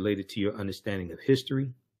directly related to your understanding of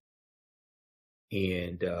history.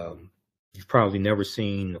 And you've probably never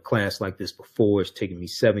seen a class like this before. It's taken me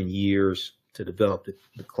 7 years to develop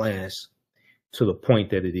the class. to the point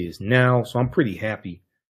that it is now. So I'm pretty happy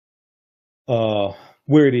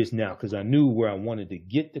where it is now, because I knew where I wanted to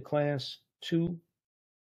get the class to,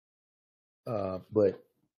 but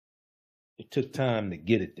it took time to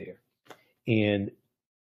get it there. And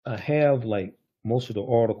I have like most of the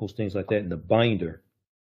articles, things like that in the binder.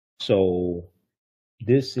 So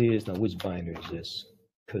this is, now which binder is this?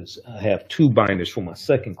 Because I have two binders for my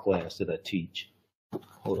second class that I teach.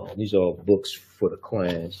 Hold on, these are all books for the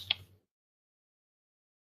class.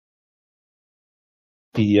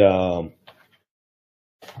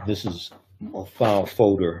 This is a file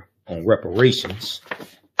folder on reparations,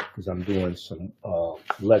 because I'm doing some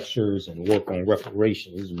lectures and work on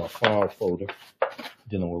reparations. This is my file folder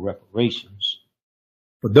dealing with reparations.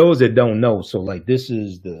 For those that don't know, so like this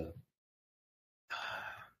is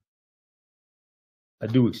I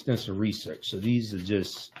do extensive research. So these are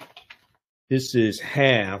just, this is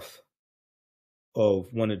half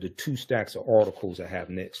of one of the 2 stacks of articles I have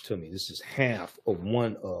next to me. This is half of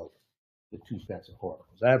one of the 2 stacks of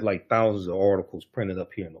articles. I have like thousands of articles printed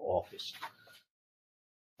up here in the office.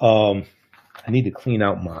 I need to clean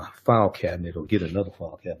out my file cabinet or get another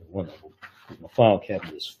file cabinet, one of them, because my file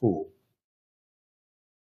cabinet is full.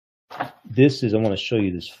 This is, I want to show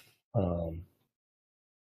you this.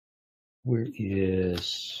 Where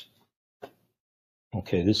is,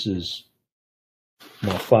 okay, this is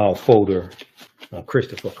my file folder on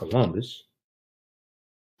Christopher Columbus.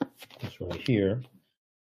 It's right here.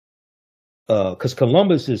 Because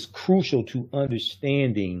Columbus is crucial to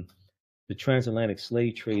understanding the transatlantic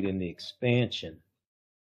slave trade and the expansion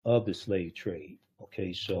of the slave trade.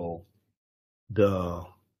 Okay, so the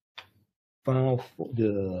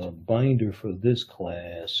binder for this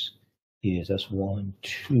class is, that's 1,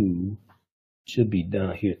 2, should be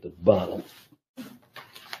down here at the bottom.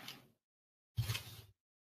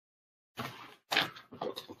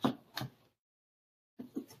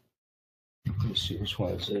 Let me see, which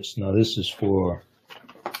one is this? Now this is for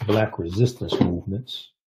Black resistance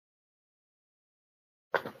movements.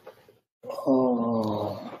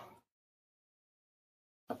 Oh.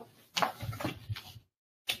 I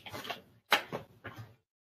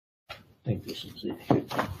think this is it here.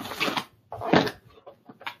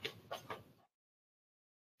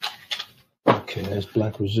 Okay, that's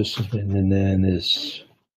Black resistance, and then there's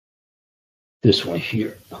this one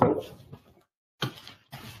here.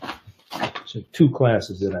 So 2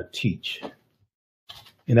 classes that I teach,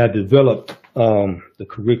 and I developed the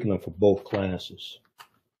curriculum for both classes.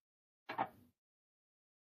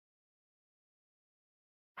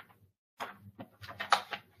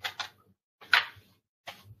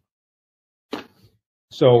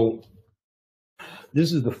 So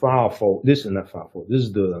this is the file folder. This is not file folder. This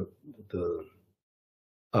is the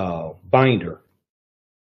binder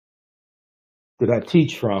that I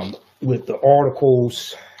teach from, with the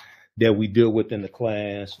articles that we deal with in the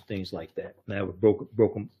class, things like that. And I have it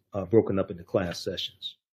broken up into class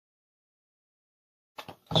sessions.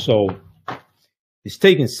 So it's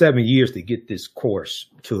taken 7 years to get this course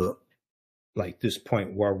to like this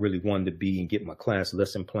point where I really wanted to be, and get my class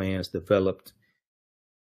lesson plans developed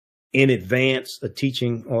in advance of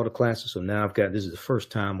teaching all the classes. So now I've got, this is the first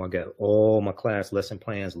time I got all my class lesson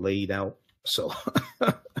plans laid out. So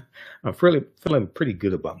I'm feeling pretty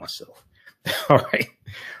good about myself. All right.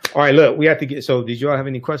 All right, look, we have to get, so did y'all have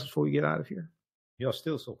any questions before we get out of here? Y'all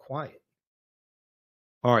still so quiet.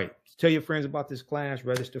 All right. Tell your friends about this class,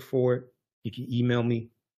 register for it. You can email me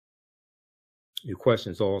your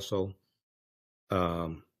questions also.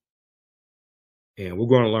 And we're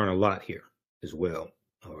going to learn a lot here as well.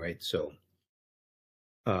 All right. So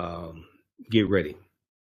get ready.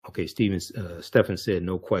 Okay. Stephen said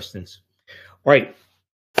no questions. All right.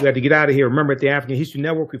 We have to get out of here. Remember, at the African History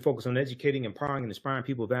Network, we focus on educating, empowering, and inspiring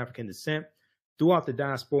people of African descent throughout the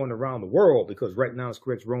diaspora and around the world, because right now it's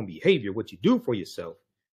correct wrong behavior. What you do for yourself,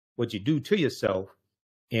 what you do to yourself,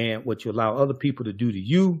 and what you allow other people to do to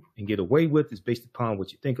you and get away with is based upon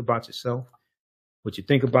what you think about yourself. What you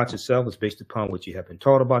think about yourself is based upon what you have been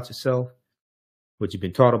taught about yourself. What you've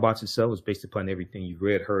been taught about yourself is based upon everything you've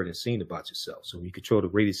read, heard, and seen about yourself. So when you control the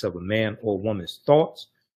radius of a man or woman's thoughts,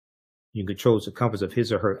 you can control the circumference of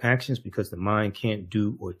his or her actions, because the mind can't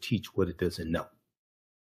do or teach what it doesn't know.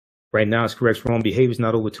 Right now, it's correct wrong behavior is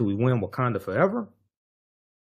not over till we win. Wakanda forever.